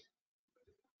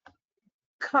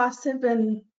 Costs have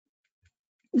been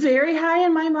very high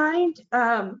in my mind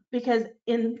because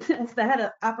as the head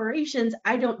of operations,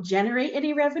 I don't generate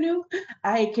any revenue.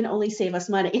 I can only save us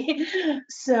money.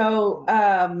 So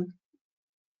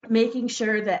making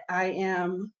sure that I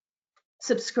am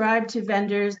subscribed to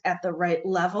vendors at the right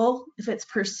level, if it's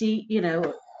per seat, you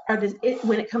know,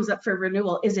 when it comes up for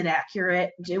renewal, is it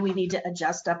accurate? Do we need to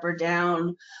adjust up or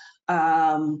down?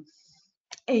 And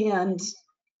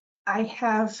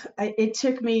it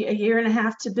took me a year and a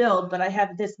half to build, but I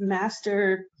have this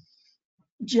master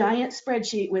giant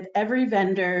spreadsheet with every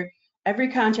vendor,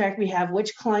 every contract we have,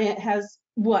 which client has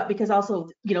what, because also,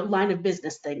 you know, line of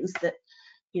business things that,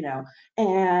 you know,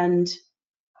 and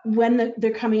when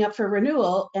they're coming up for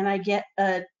renewal and I get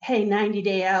a, hey,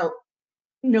 90-day out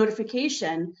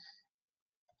notification,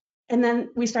 and then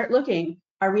we start looking,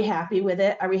 are we happy with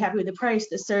it? Are we happy with the price,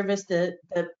 the service, the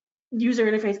user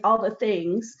interface, all the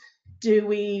things? Do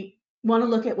we want to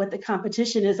look at what the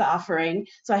competition is offering?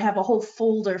 So I have a whole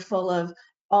folder full of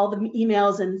all the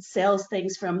emails and sales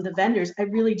things from the vendors. I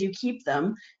really do keep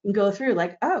them and go through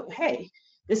like, oh, hey,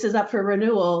 this is up for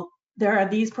renewal. There are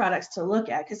these products to look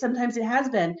at, because sometimes it has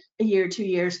been a year, 2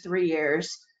 years, 3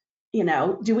 years. You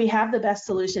know, do we have the best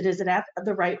solution? Is it at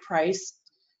the right price?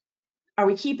 Are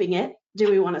we keeping it? Do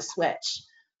we want to switch?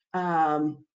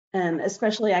 And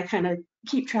especially I kind of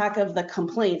keep track of the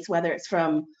complaints, whether it's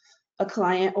from a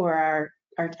client or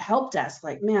our help desk,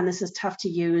 like, man, this is tough to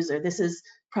use, or this is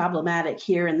problematic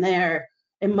here and there.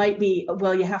 It might be,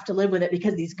 well, you have to live with it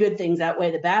because these good things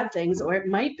outweigh the bad things, or it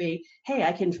might be, hey,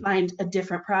 I can find a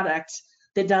different product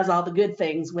that does all the good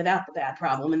things without the bad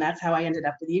problem. And that's how I ended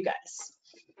up with you guys.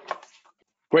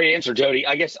 Great answer, Jody.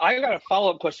 I guess I got a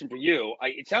follow-up question for you.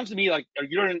 It sounds to me like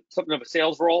you're in something of a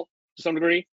sales role to some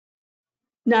degree.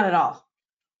 Not at all.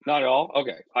 Not at all.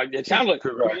 Okay. It sounds like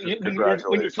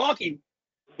when you're talking,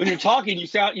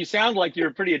 you sound like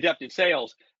you're pretty adept at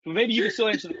sales. But maybe you can still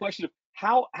answer the question of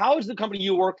how is the company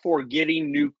you work for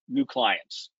getting new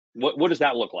clients? What does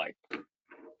that look like?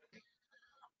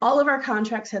 All of our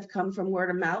contracts have come from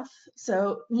word of mouth.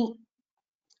 So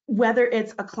whether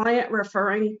it's a client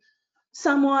referring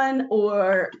someone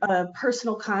or a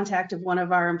personal contact of one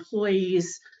of our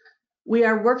employees, we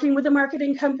are working with a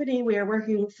marketing company. We are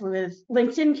working with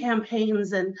LinkedIn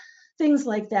campaigns and things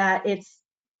like that. It's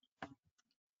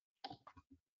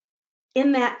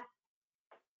in that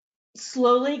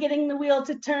slowly getting the wheel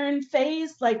to turn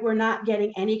phase. Like, we're not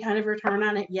getting any kind of return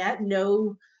on it yet.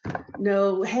 No,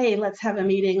 hey, let's have a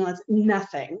meeting.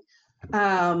 Nothing.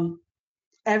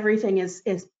 Everything has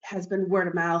been word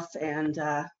of mouth and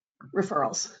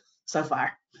referrals so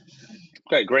far.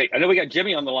 Okay, great. I know we got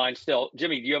Jimmy on the line still.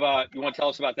 Jimmy, do you want to tell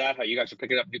us about that? How you guys are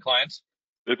picking up new clients?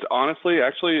 It's honestly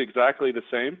actually exactly the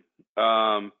same.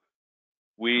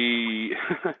 We,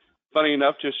 funny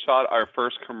enough, just shot our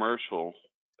first commercial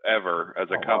ever as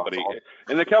a company. Wow.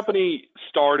 And the company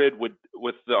started with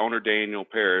the owner, Daniel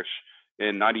Parrish,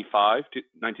 in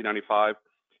 1995.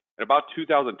 And about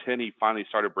 2010, he finally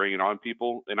started bringing on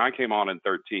people, and I came on in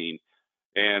 13.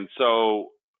 And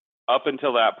so up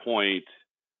until that point,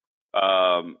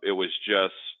 it was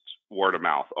just word of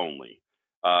mouth only.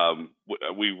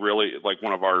 We really, like,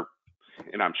 one of our,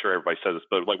 and I'm sure everybody says this,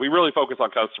 but like, we really focus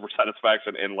on customer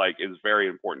satisfaction, and like, is very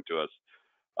important to us,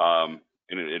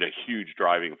 and a huge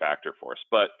driving factor for us.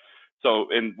 But so,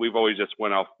 and we've always just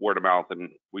went off word of mouth, and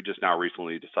we just now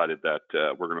recently decided that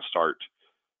we're going to start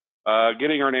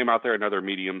getting our name out there in other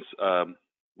mediums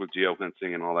with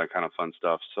geofencing and all that kind of fun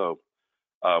stuff. So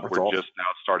we're awesome. Just now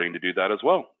starting to do that as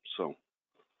well. So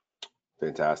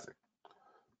fantastic.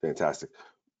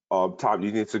 Tom, do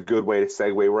you think it's a good way to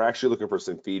segue? We're actually looking for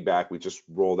some feedback. We just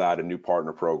rolled out a new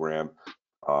partner program.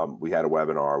 We had a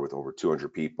webinar with over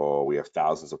 200 people. We have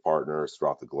thousands of partners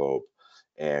throughout the globe.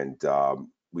 And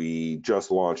we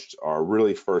just launched our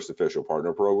really first official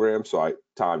partner program. So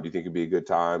Tom, do you think it'd be a good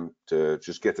time to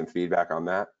just get some feedback on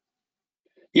that?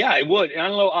 Yeah, it would. And I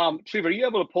don't know, Treva, are you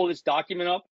able to pull this document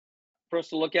up for us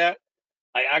to look at?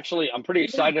 I'm pretty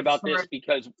excited about this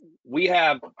because we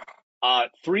have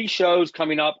 3 shows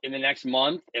coming up in the next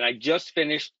month, and I just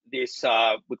finished this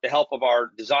with the help of our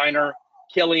designer,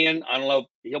 Killian. I don't know if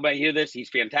he'll may hear this. He's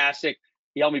fantastic.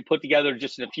 He helped me put together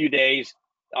just in a few days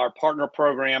our partner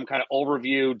program kind of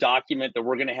overview document that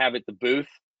we're going to have at the booth.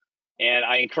 And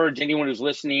I encourage anyone who's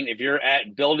listening, if you're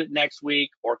at Build It next week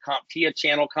or CompTIA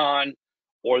ChannelCon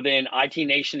or then IT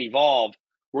Nation Evolve,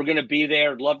 we're going to be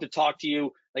there. I'd love to talk to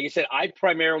you. Like I said, I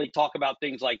primarily talk about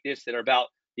things like this that are about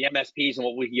the MSPs and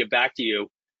what we can give back to you.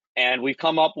 And we've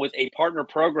come up with a partner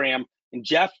program. And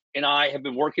Jeff and I have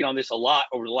been working on this a lot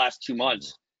over the last 2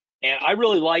 months. And I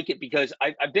really like it because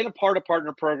I've been a part of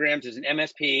partner programs as an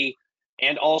MSP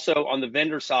and also on the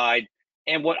vendor side.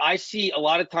 And what I see a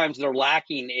lot of times they're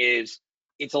lacking is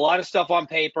it's a lot of stuff on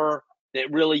paper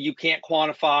that really you can't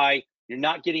quantify. You're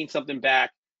not getting something back.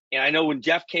 And I know when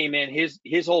Jeff came in,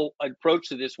 his whole approach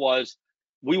to this was,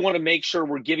 we want to make sure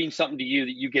we're giving something to you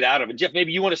that you get out of it. Jeff,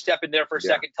 maybe you want to step in there for a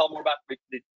second, tell more about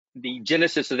the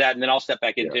genesis of that, and then I'll step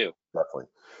back in too. Definitely.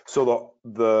 So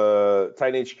the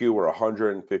TitanHQ, we're a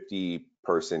 150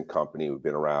 person company. We've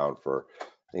been around for,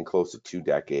 I think, close to 2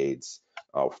 decades.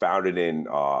 Founded in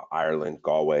Ireland,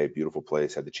 Galway, beautiful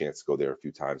place. Had the chance to go there a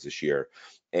few times this year.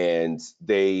 And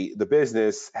the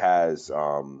business has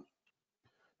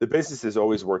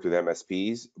always worked with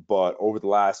MSPs, but over the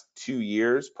last 2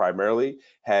 years, primarily,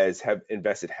 have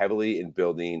invested heavily in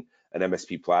building an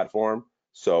MSP platform.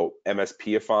 So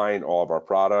MSPifying all of our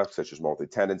products, such as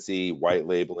multi-tenancy, white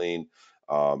labeling,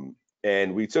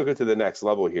 and we took it to the next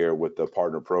level here with the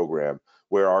partner program,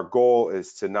 where our goal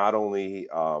is to not only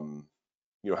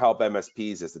help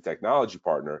MSPs as the technology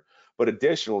partner, but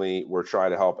additionally, we're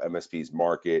trying to help MSPs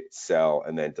market, sell,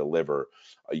 and then deliver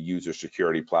a user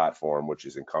security platform, which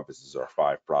encompasses our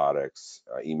 5 products: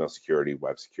 email security,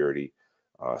 web security,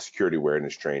 security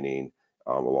awareness training,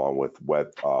 along with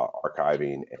web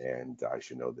archiving, and I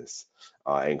should know this,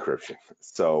 encryption.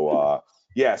 So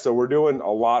so we're doing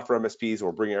a lot for MSPs, and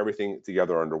we're bringing everything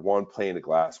together under one pane of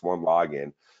glass, one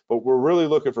login. But we're really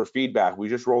looking for feedback. We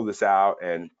just rolled this out,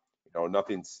 and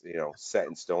nothing's set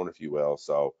in stone, if you will.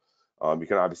 So you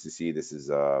can obviously see this is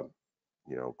a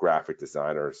graphic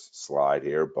designer's slide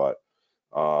here, but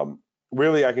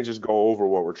really I can just go over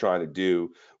what we're trying to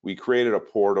do. We created a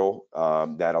portal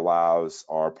that allows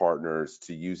our partners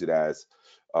to use it as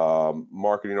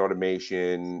marketing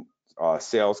automation,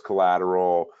 sales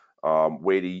collateral,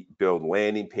 way to build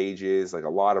landing pages, like a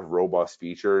lot of robust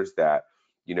features that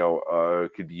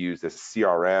could be used as a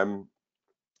CRM.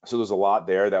 So there's a lot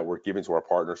there that we're giving to our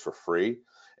partners for free.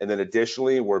 And then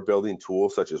additionally, we're building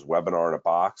tools such as Webinar in a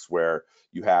Box, where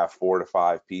you have 4 to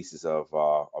 5 pieces of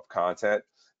content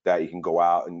that you can go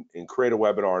out and create a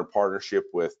webinar in partnership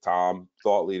with Tom,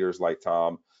 thought leaders like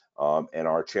Tom, and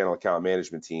our channel account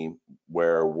management team,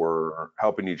 where we're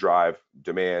helping you drive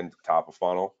demand top of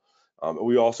funnel.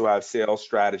 We also have sales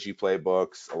strategy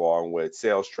playbooks along with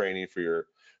sales training for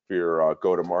your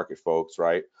go-to-market folks,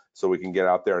 right? So we can get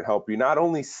out there and help you not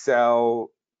only sell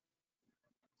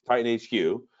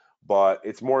TitanHQ, but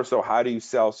it's more so, how do you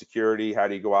sell security? How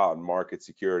do you go out and market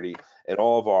security? And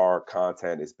all of our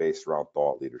content is based around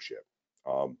thought leadership.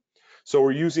 So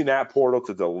we're using that portal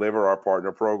to deliver our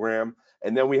partner program.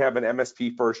 And then we have an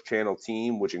MSP first channel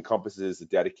team, which encompasses a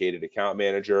dedicated account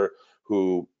manager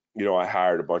who, I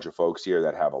hired a bunch of folks here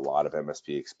that have a lot of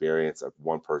MSP experience. I have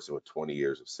one person with 20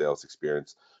 years of sales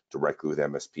experience directly with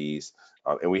MSPs.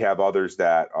 And we have others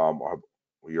that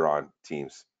you're on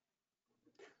Teams.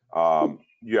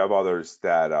 You have others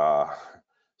that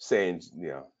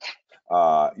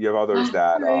you have others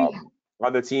that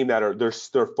on the team that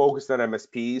they're focused on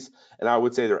MSPs, and I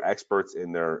would say they're experts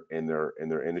in their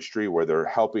industry, where they're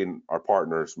helping our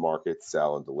partners market,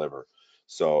 sell, and deliver.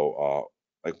 So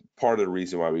like part of the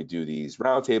reason why we do these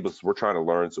roundtables, we're trying to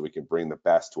learn so we can bring the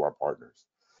best to our partners.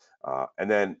 And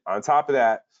then on top of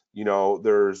that,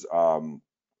 there's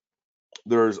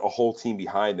a whole team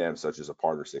behind them, such as a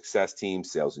partner success team,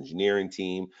 sales engineering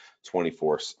team,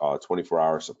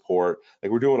 24-hour support.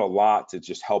 Like, we're doing a lot to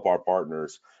just help our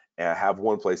partners and have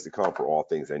one place to come for all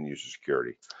things end user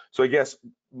security. So I guess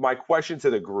my question to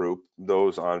the group,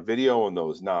 those on video and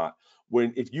those not,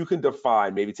 if you can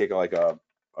define, maybe take a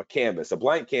canvas, a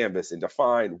blank canvas, and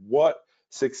define what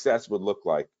success would look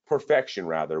like, perfection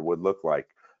rather, would look like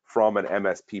from an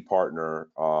MSP partner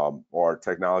or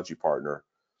technology partner.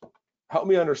 Help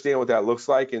me understand what that looks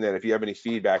like, and then if you have any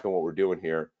feedback on what we're doing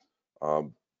here,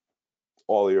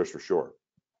 all ears for sure.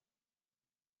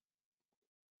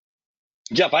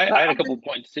 Jeff, I had a couple of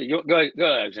points. Go ahead,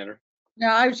 Alexander. No,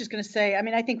 I was just going to say,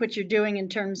 I think what you're doing in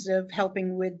terms of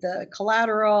helping with the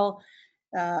collateral,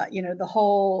 the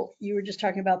whole, you were just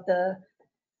talking about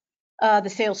the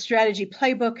sales strategy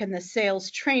playbook and the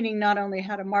sales training, not only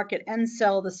how to market and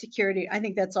sell the security. I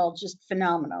think that's all just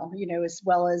phenomenal, as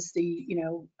well as the,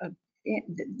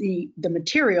 the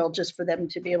material just for them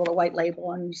to be able to white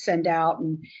label and send out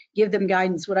and give them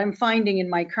guidance. What I'm finding in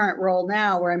my current role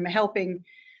now, where I'm helping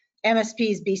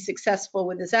MSPs be successful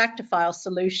with this Actifile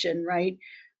solution, right?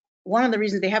 One of the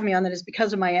reasons they have me on that is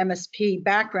because of my MSP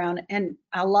background. And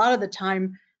a lot of the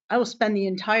time, I will spend the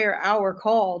entire hour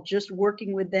call just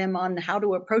working with them on how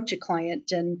to approach a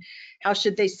client and how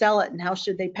should they sell it and how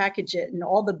should they package it and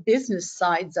all the business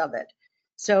sides of it.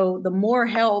 So the more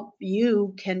help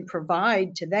you can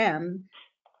provide to them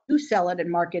to sell it and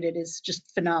market it is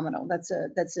just phenomenal. That's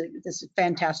a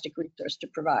fantastic resource to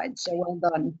provide. So well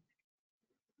done.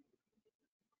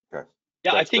 Okay.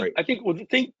 Yeah, That's great. I think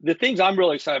the things I'm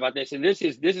really excited about this, and this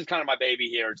is kind of my baby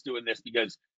here. It's doing this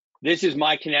because this is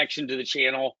my connection to the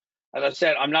channel. As I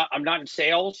said, I'm not in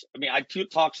sales. I mean, I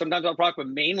talk sometimes about product, but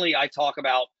mainly I talk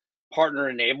about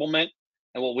partner enablement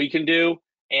and what we can do.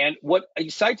 And what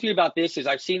excites me about this is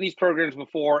I've seen these programs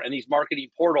before and these marketing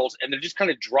portals, and they're just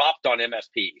kind of dropped on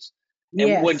MSPs.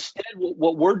 And instead,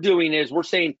 what we're doing is we're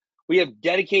saying we have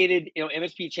dedicated,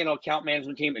 MSP channel account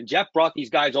management team, and Jeff brought these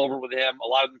guys over with him. A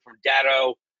lot of them from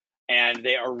Datto, and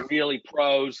they are really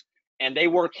pros, and they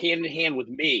work hand in hand with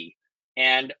me.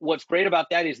 And what's great about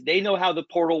that is they know how the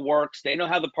portal works, they know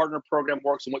how the partner program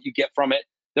works, and what you get from it.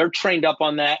 They're trained up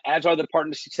on that, as are the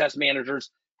partner success managers.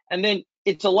 And then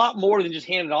it's a lot more than just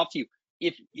handing it off to you.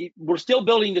 If we're still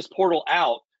building this portal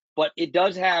out, but it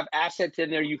does have assets in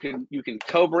there. You can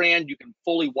co-brand, you can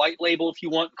fully white label if you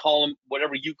want, call them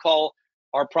whatever you call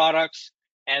our products,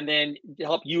 and then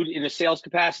help you in a sales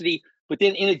capacity. But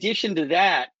then in addition to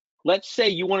that, let's say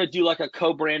you want to do like a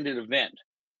co-branded event.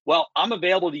 Well, I'm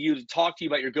available to you to talk to you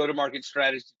about your go-to-market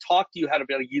strategy, to talk to you how to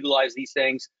be able to utilize these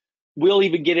things. We'll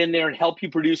even get in there and help you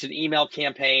produce an email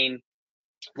campaign.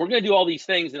 We're going to do all these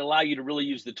things that allow you to really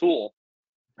use the tool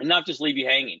and not just leave you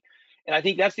hanging. And I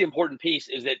think that's the important piece,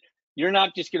 is that you're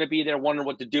not just going to be there wondering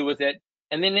what to do with it.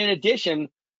 And then in addition,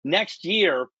 next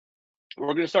year,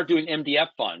 we're going to start doing MDF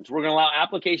funds. We're going to allow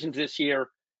applications this year,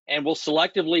 and we'll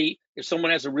selectively, if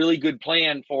someone has a really good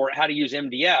plan for how to use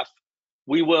MDF,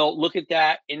 we will look at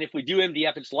that. And if we do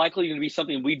MDF, it's likely going to be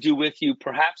something we do with you,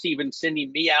 perhaps even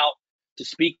sending me out to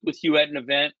speak with you at an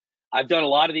event. I've done a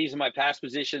lot of these in my past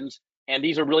positions, and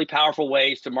these are really powerful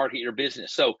ways to market your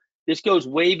business. So this goes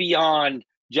way beyond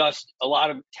just a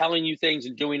lot of telling you things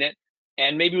and doing it.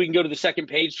 And maybe we can go to the second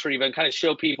page, Treva, and kind of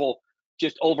show people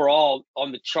just overall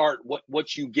on the chart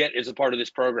what you get as a part of this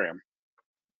program.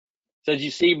 So as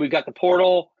you see, we've got the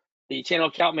portal, the channel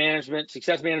account management,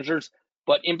 success managers,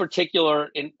 but in particular,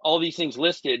 in all these things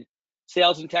listed,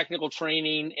 sales and technical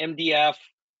training, MDF,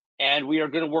 and we are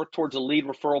going to work towards a lead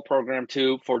referral program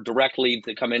too for direct leads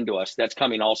that come into us. That's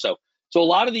coming also. So a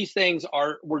lot of these things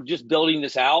we're just building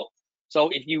this out. So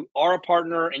if you are a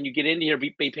partner and you get into here,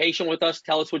 be patient with us,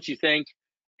 tell us what you think,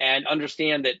 and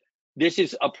understand that this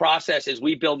is a process as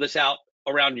we build this out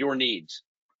around your needs.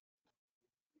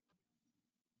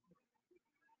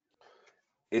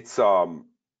 It's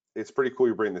pretty cool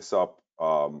you bring this up.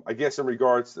 I guess in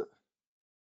regards to, it's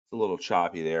a little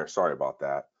choppy there. Sorry about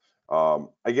that.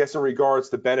 I guess in regards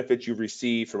to benefits you've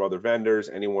received from other vendors,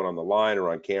 anyone on the line or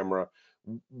on camera,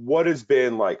 what has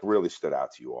been like really stood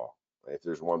out to you all? If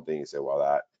there's one thing you say,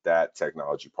 well, that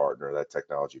technology partner, that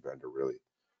technology vendor really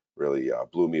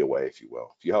blew me away, if you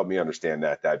will. If you help me understand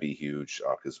that, that'd be huge,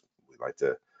 because we'd like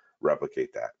to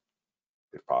replicate that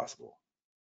if possible.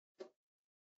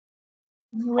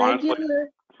 Honestly,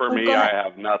 for me, I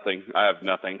have nothing.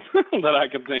 That I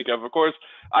can think of. Of course,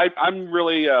 I'm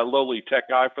really a lowly tech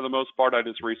guy for the most part. I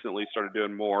just recently started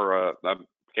doing more. I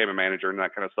became a manager and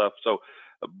that kind of stuff. So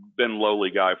I've been lowly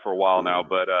guy for a while now,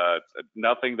 but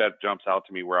nothing that jumps out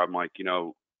to me where I'm like,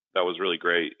 that was really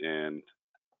great and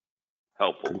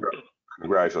helpful.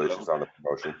 Congratulations on the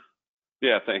promotion.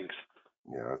 Yeah, thanks.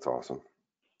 Yeah, that's awesome.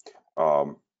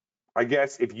 I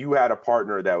guess if you had a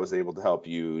partner that was able to help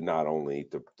you not only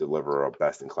to deliver a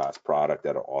best-in-class product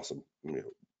at an awesome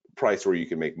price where you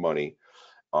can make money,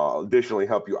 additionally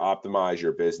help you optimize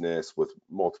your business with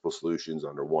multiple solutions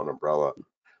under one umbrella,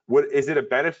 is it a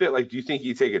benefit? Like, do you think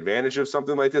you take advantage of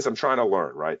something like this? I'm trying to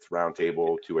learn, right? It's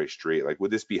roundtable, two-way street. Like,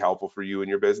 would this be helpful for you in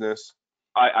your business?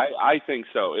 I think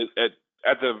so.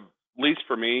 At the least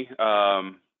for me,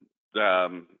 I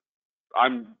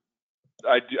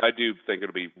do think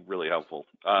it'll be really helpful.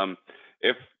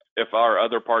 If our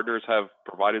other partners have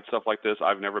provided stuff like this,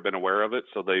 I've never been aware of it,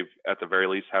 so they've at the very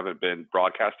least haven't been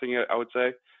broadcasting it, I would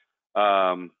say.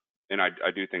 And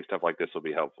I do think stuff like this will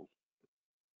be helpful.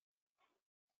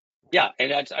 Yeah,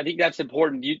 and I think that's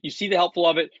important. You see the helpful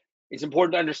of it. It's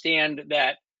important to understand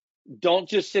that don't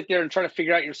just sit there and try to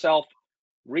figure out yourself.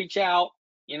 Reach out,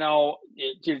 you know,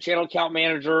 to your channel account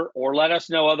manager, or let us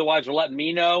know otherwise, or let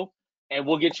me know, and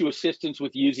we'll get you assistance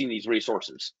with using these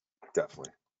resources.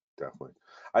 Definitely.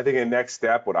 I think a next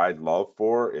step, what I'd love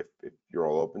for, if you're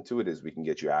all open to it, is we can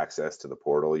get you access to the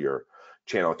portal. Your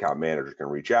channel account manager can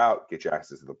reach out, get you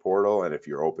access to the portal, and if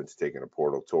you're open to taking a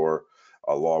portal tour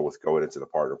along with going into the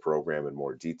partner program in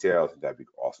more detail, I think that'd be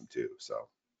awesome too. So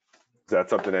is that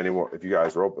something anyone, if you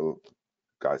guys are open,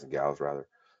 guys and gals rather,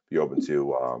 be open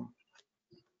to?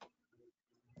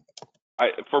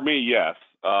 For me, yes.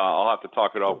 I'll have to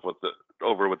talk it off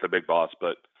over with the big boss,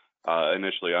 but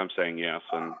initially I'm saying yes,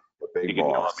 and he can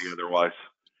yell at me otherwise.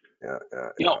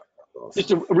 You know,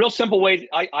 just a real simple way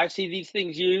I see these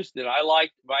things used that I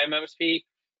like by MSP.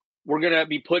 We're going to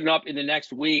be putting up in the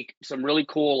next week some really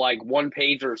cool like one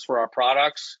pagers for our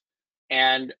products,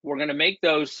 and we're going to make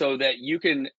those so that you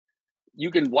can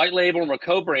white label them or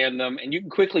co-brand them, and you can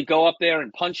quickly go up there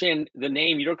and punch in the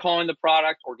name you're calling the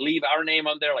product, or leave our name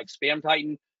on there like Spam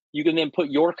Titan. You can then put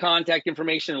your contact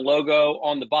information and logo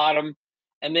on the bottom.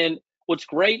 And then what's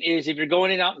great is if you're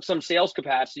going in out in some sales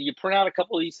capacity, you print out a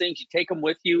couple of these things, you take them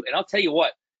with you, and I'll tell you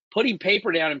what, putting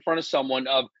paper down in front of someone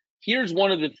of, here's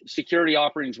one of the security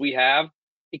offerings we have,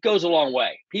 it goes a long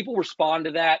way. People respond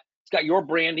to that. It's got your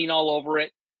branding all over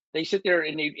it. They sit there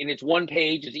and it's one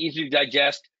page, it's easy to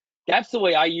digest. That's the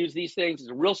way I use these things.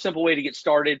 It's a real simple way to get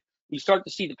started. You start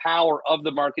to see the power of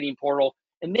the marketing portal.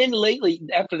 And then lately,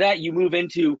 after that, you move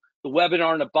into the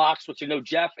webinar in a box, which I know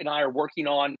Jeff and I are working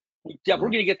on. Jeff,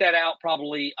 we're going to get that out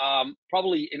probably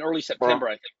in early September,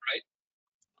 I think, right?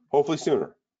 Hopefully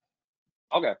sooner.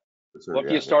 Okay. Well,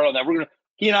 if you start on that,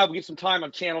 he and I will get some time on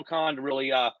ChannelCon to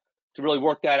really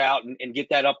work that out and get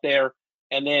that up there.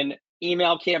 And then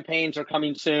email campaigns are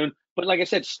coming soon. But like I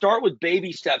said, start with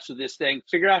baby steps with this thing,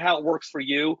 figure out how it works for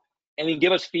you, and then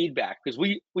give us feedback, because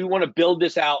we want to build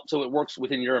this out so it works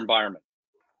within your environment.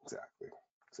 Exactly.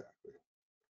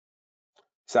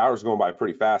 This hour's going by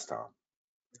pretty fast, Tom.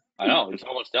 I know, it's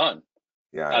almost done.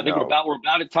 Yeah, I think we're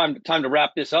about at time to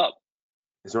wrap this up.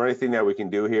 Is there anything that we can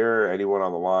do here? Anyone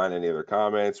on the line? Any other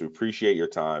comments? We appreciate your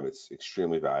time. It's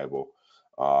extremely valuable.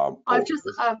 I've just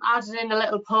added in a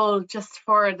little poll just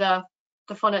for the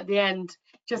fun at the end,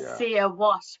 just to see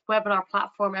what webinar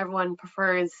platform everyone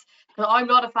prefers. Because I'm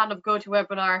not a fan of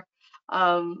GoToWebinar,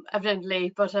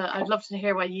 evidently, but I'd love to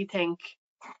hear what you think.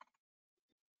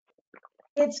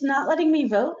 It's not letting me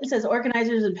vote. It says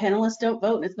organizers and panelists don't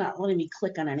vote, and it's not letting me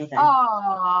click on anything.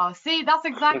 Oh, see, that's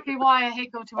exactly why I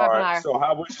hate GoToWebinar. All right, so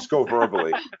how about we just go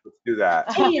verbally? Let's do that.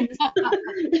 Teams.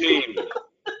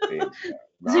 Teams.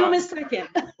 Zoom is second.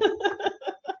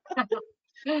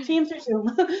 Teams or Zoom.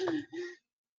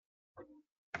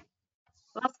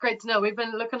 That's great to know. We've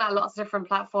been looking at lots of different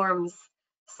platforms,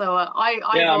 so I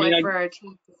voted for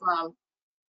Teams as well.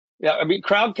 Yeah, I mean,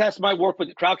 Crowdcast might work, but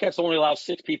Crowdcast only allows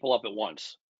 6 people up at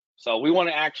once. So we want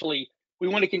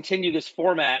to continue this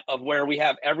format of where we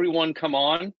have everyone come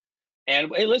on.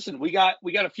 And hey, listen, we got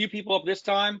a few people up this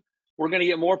time. We're going to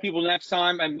get more people next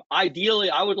time. And ideally,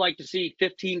 I would like to see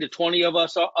 15 to 20 of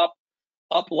us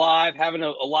up live, having a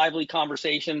lively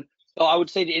conversation. So I would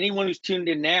say to anyone who's tuned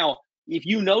in now, if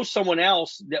you know someone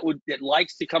else that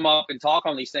likes to come up and talk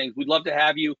on these things, we'd love to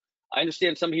have you. I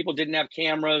understand some people didn't have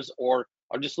cameras or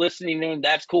are just listening in.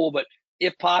 That's cool. But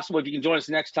if possible, if you can join us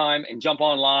next time and jump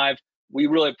on live, we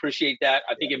really appreciate that.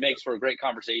 I think it makes for a great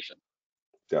conversation.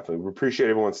 Definitely. We appreciate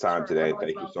everyone's time today.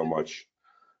 Thank you so much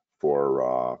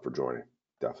for joining.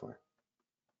 Definitely.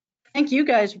 Thank you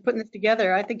guys for putting this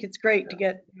together. I think it's great to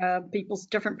get people's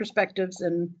different perspectives,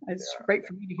 and it's great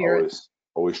for me to hear it.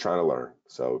 Always trying to learn.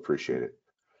 So appreciate it.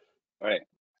 All right.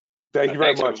 Thank you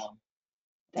very much.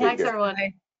 Thanks, everyone.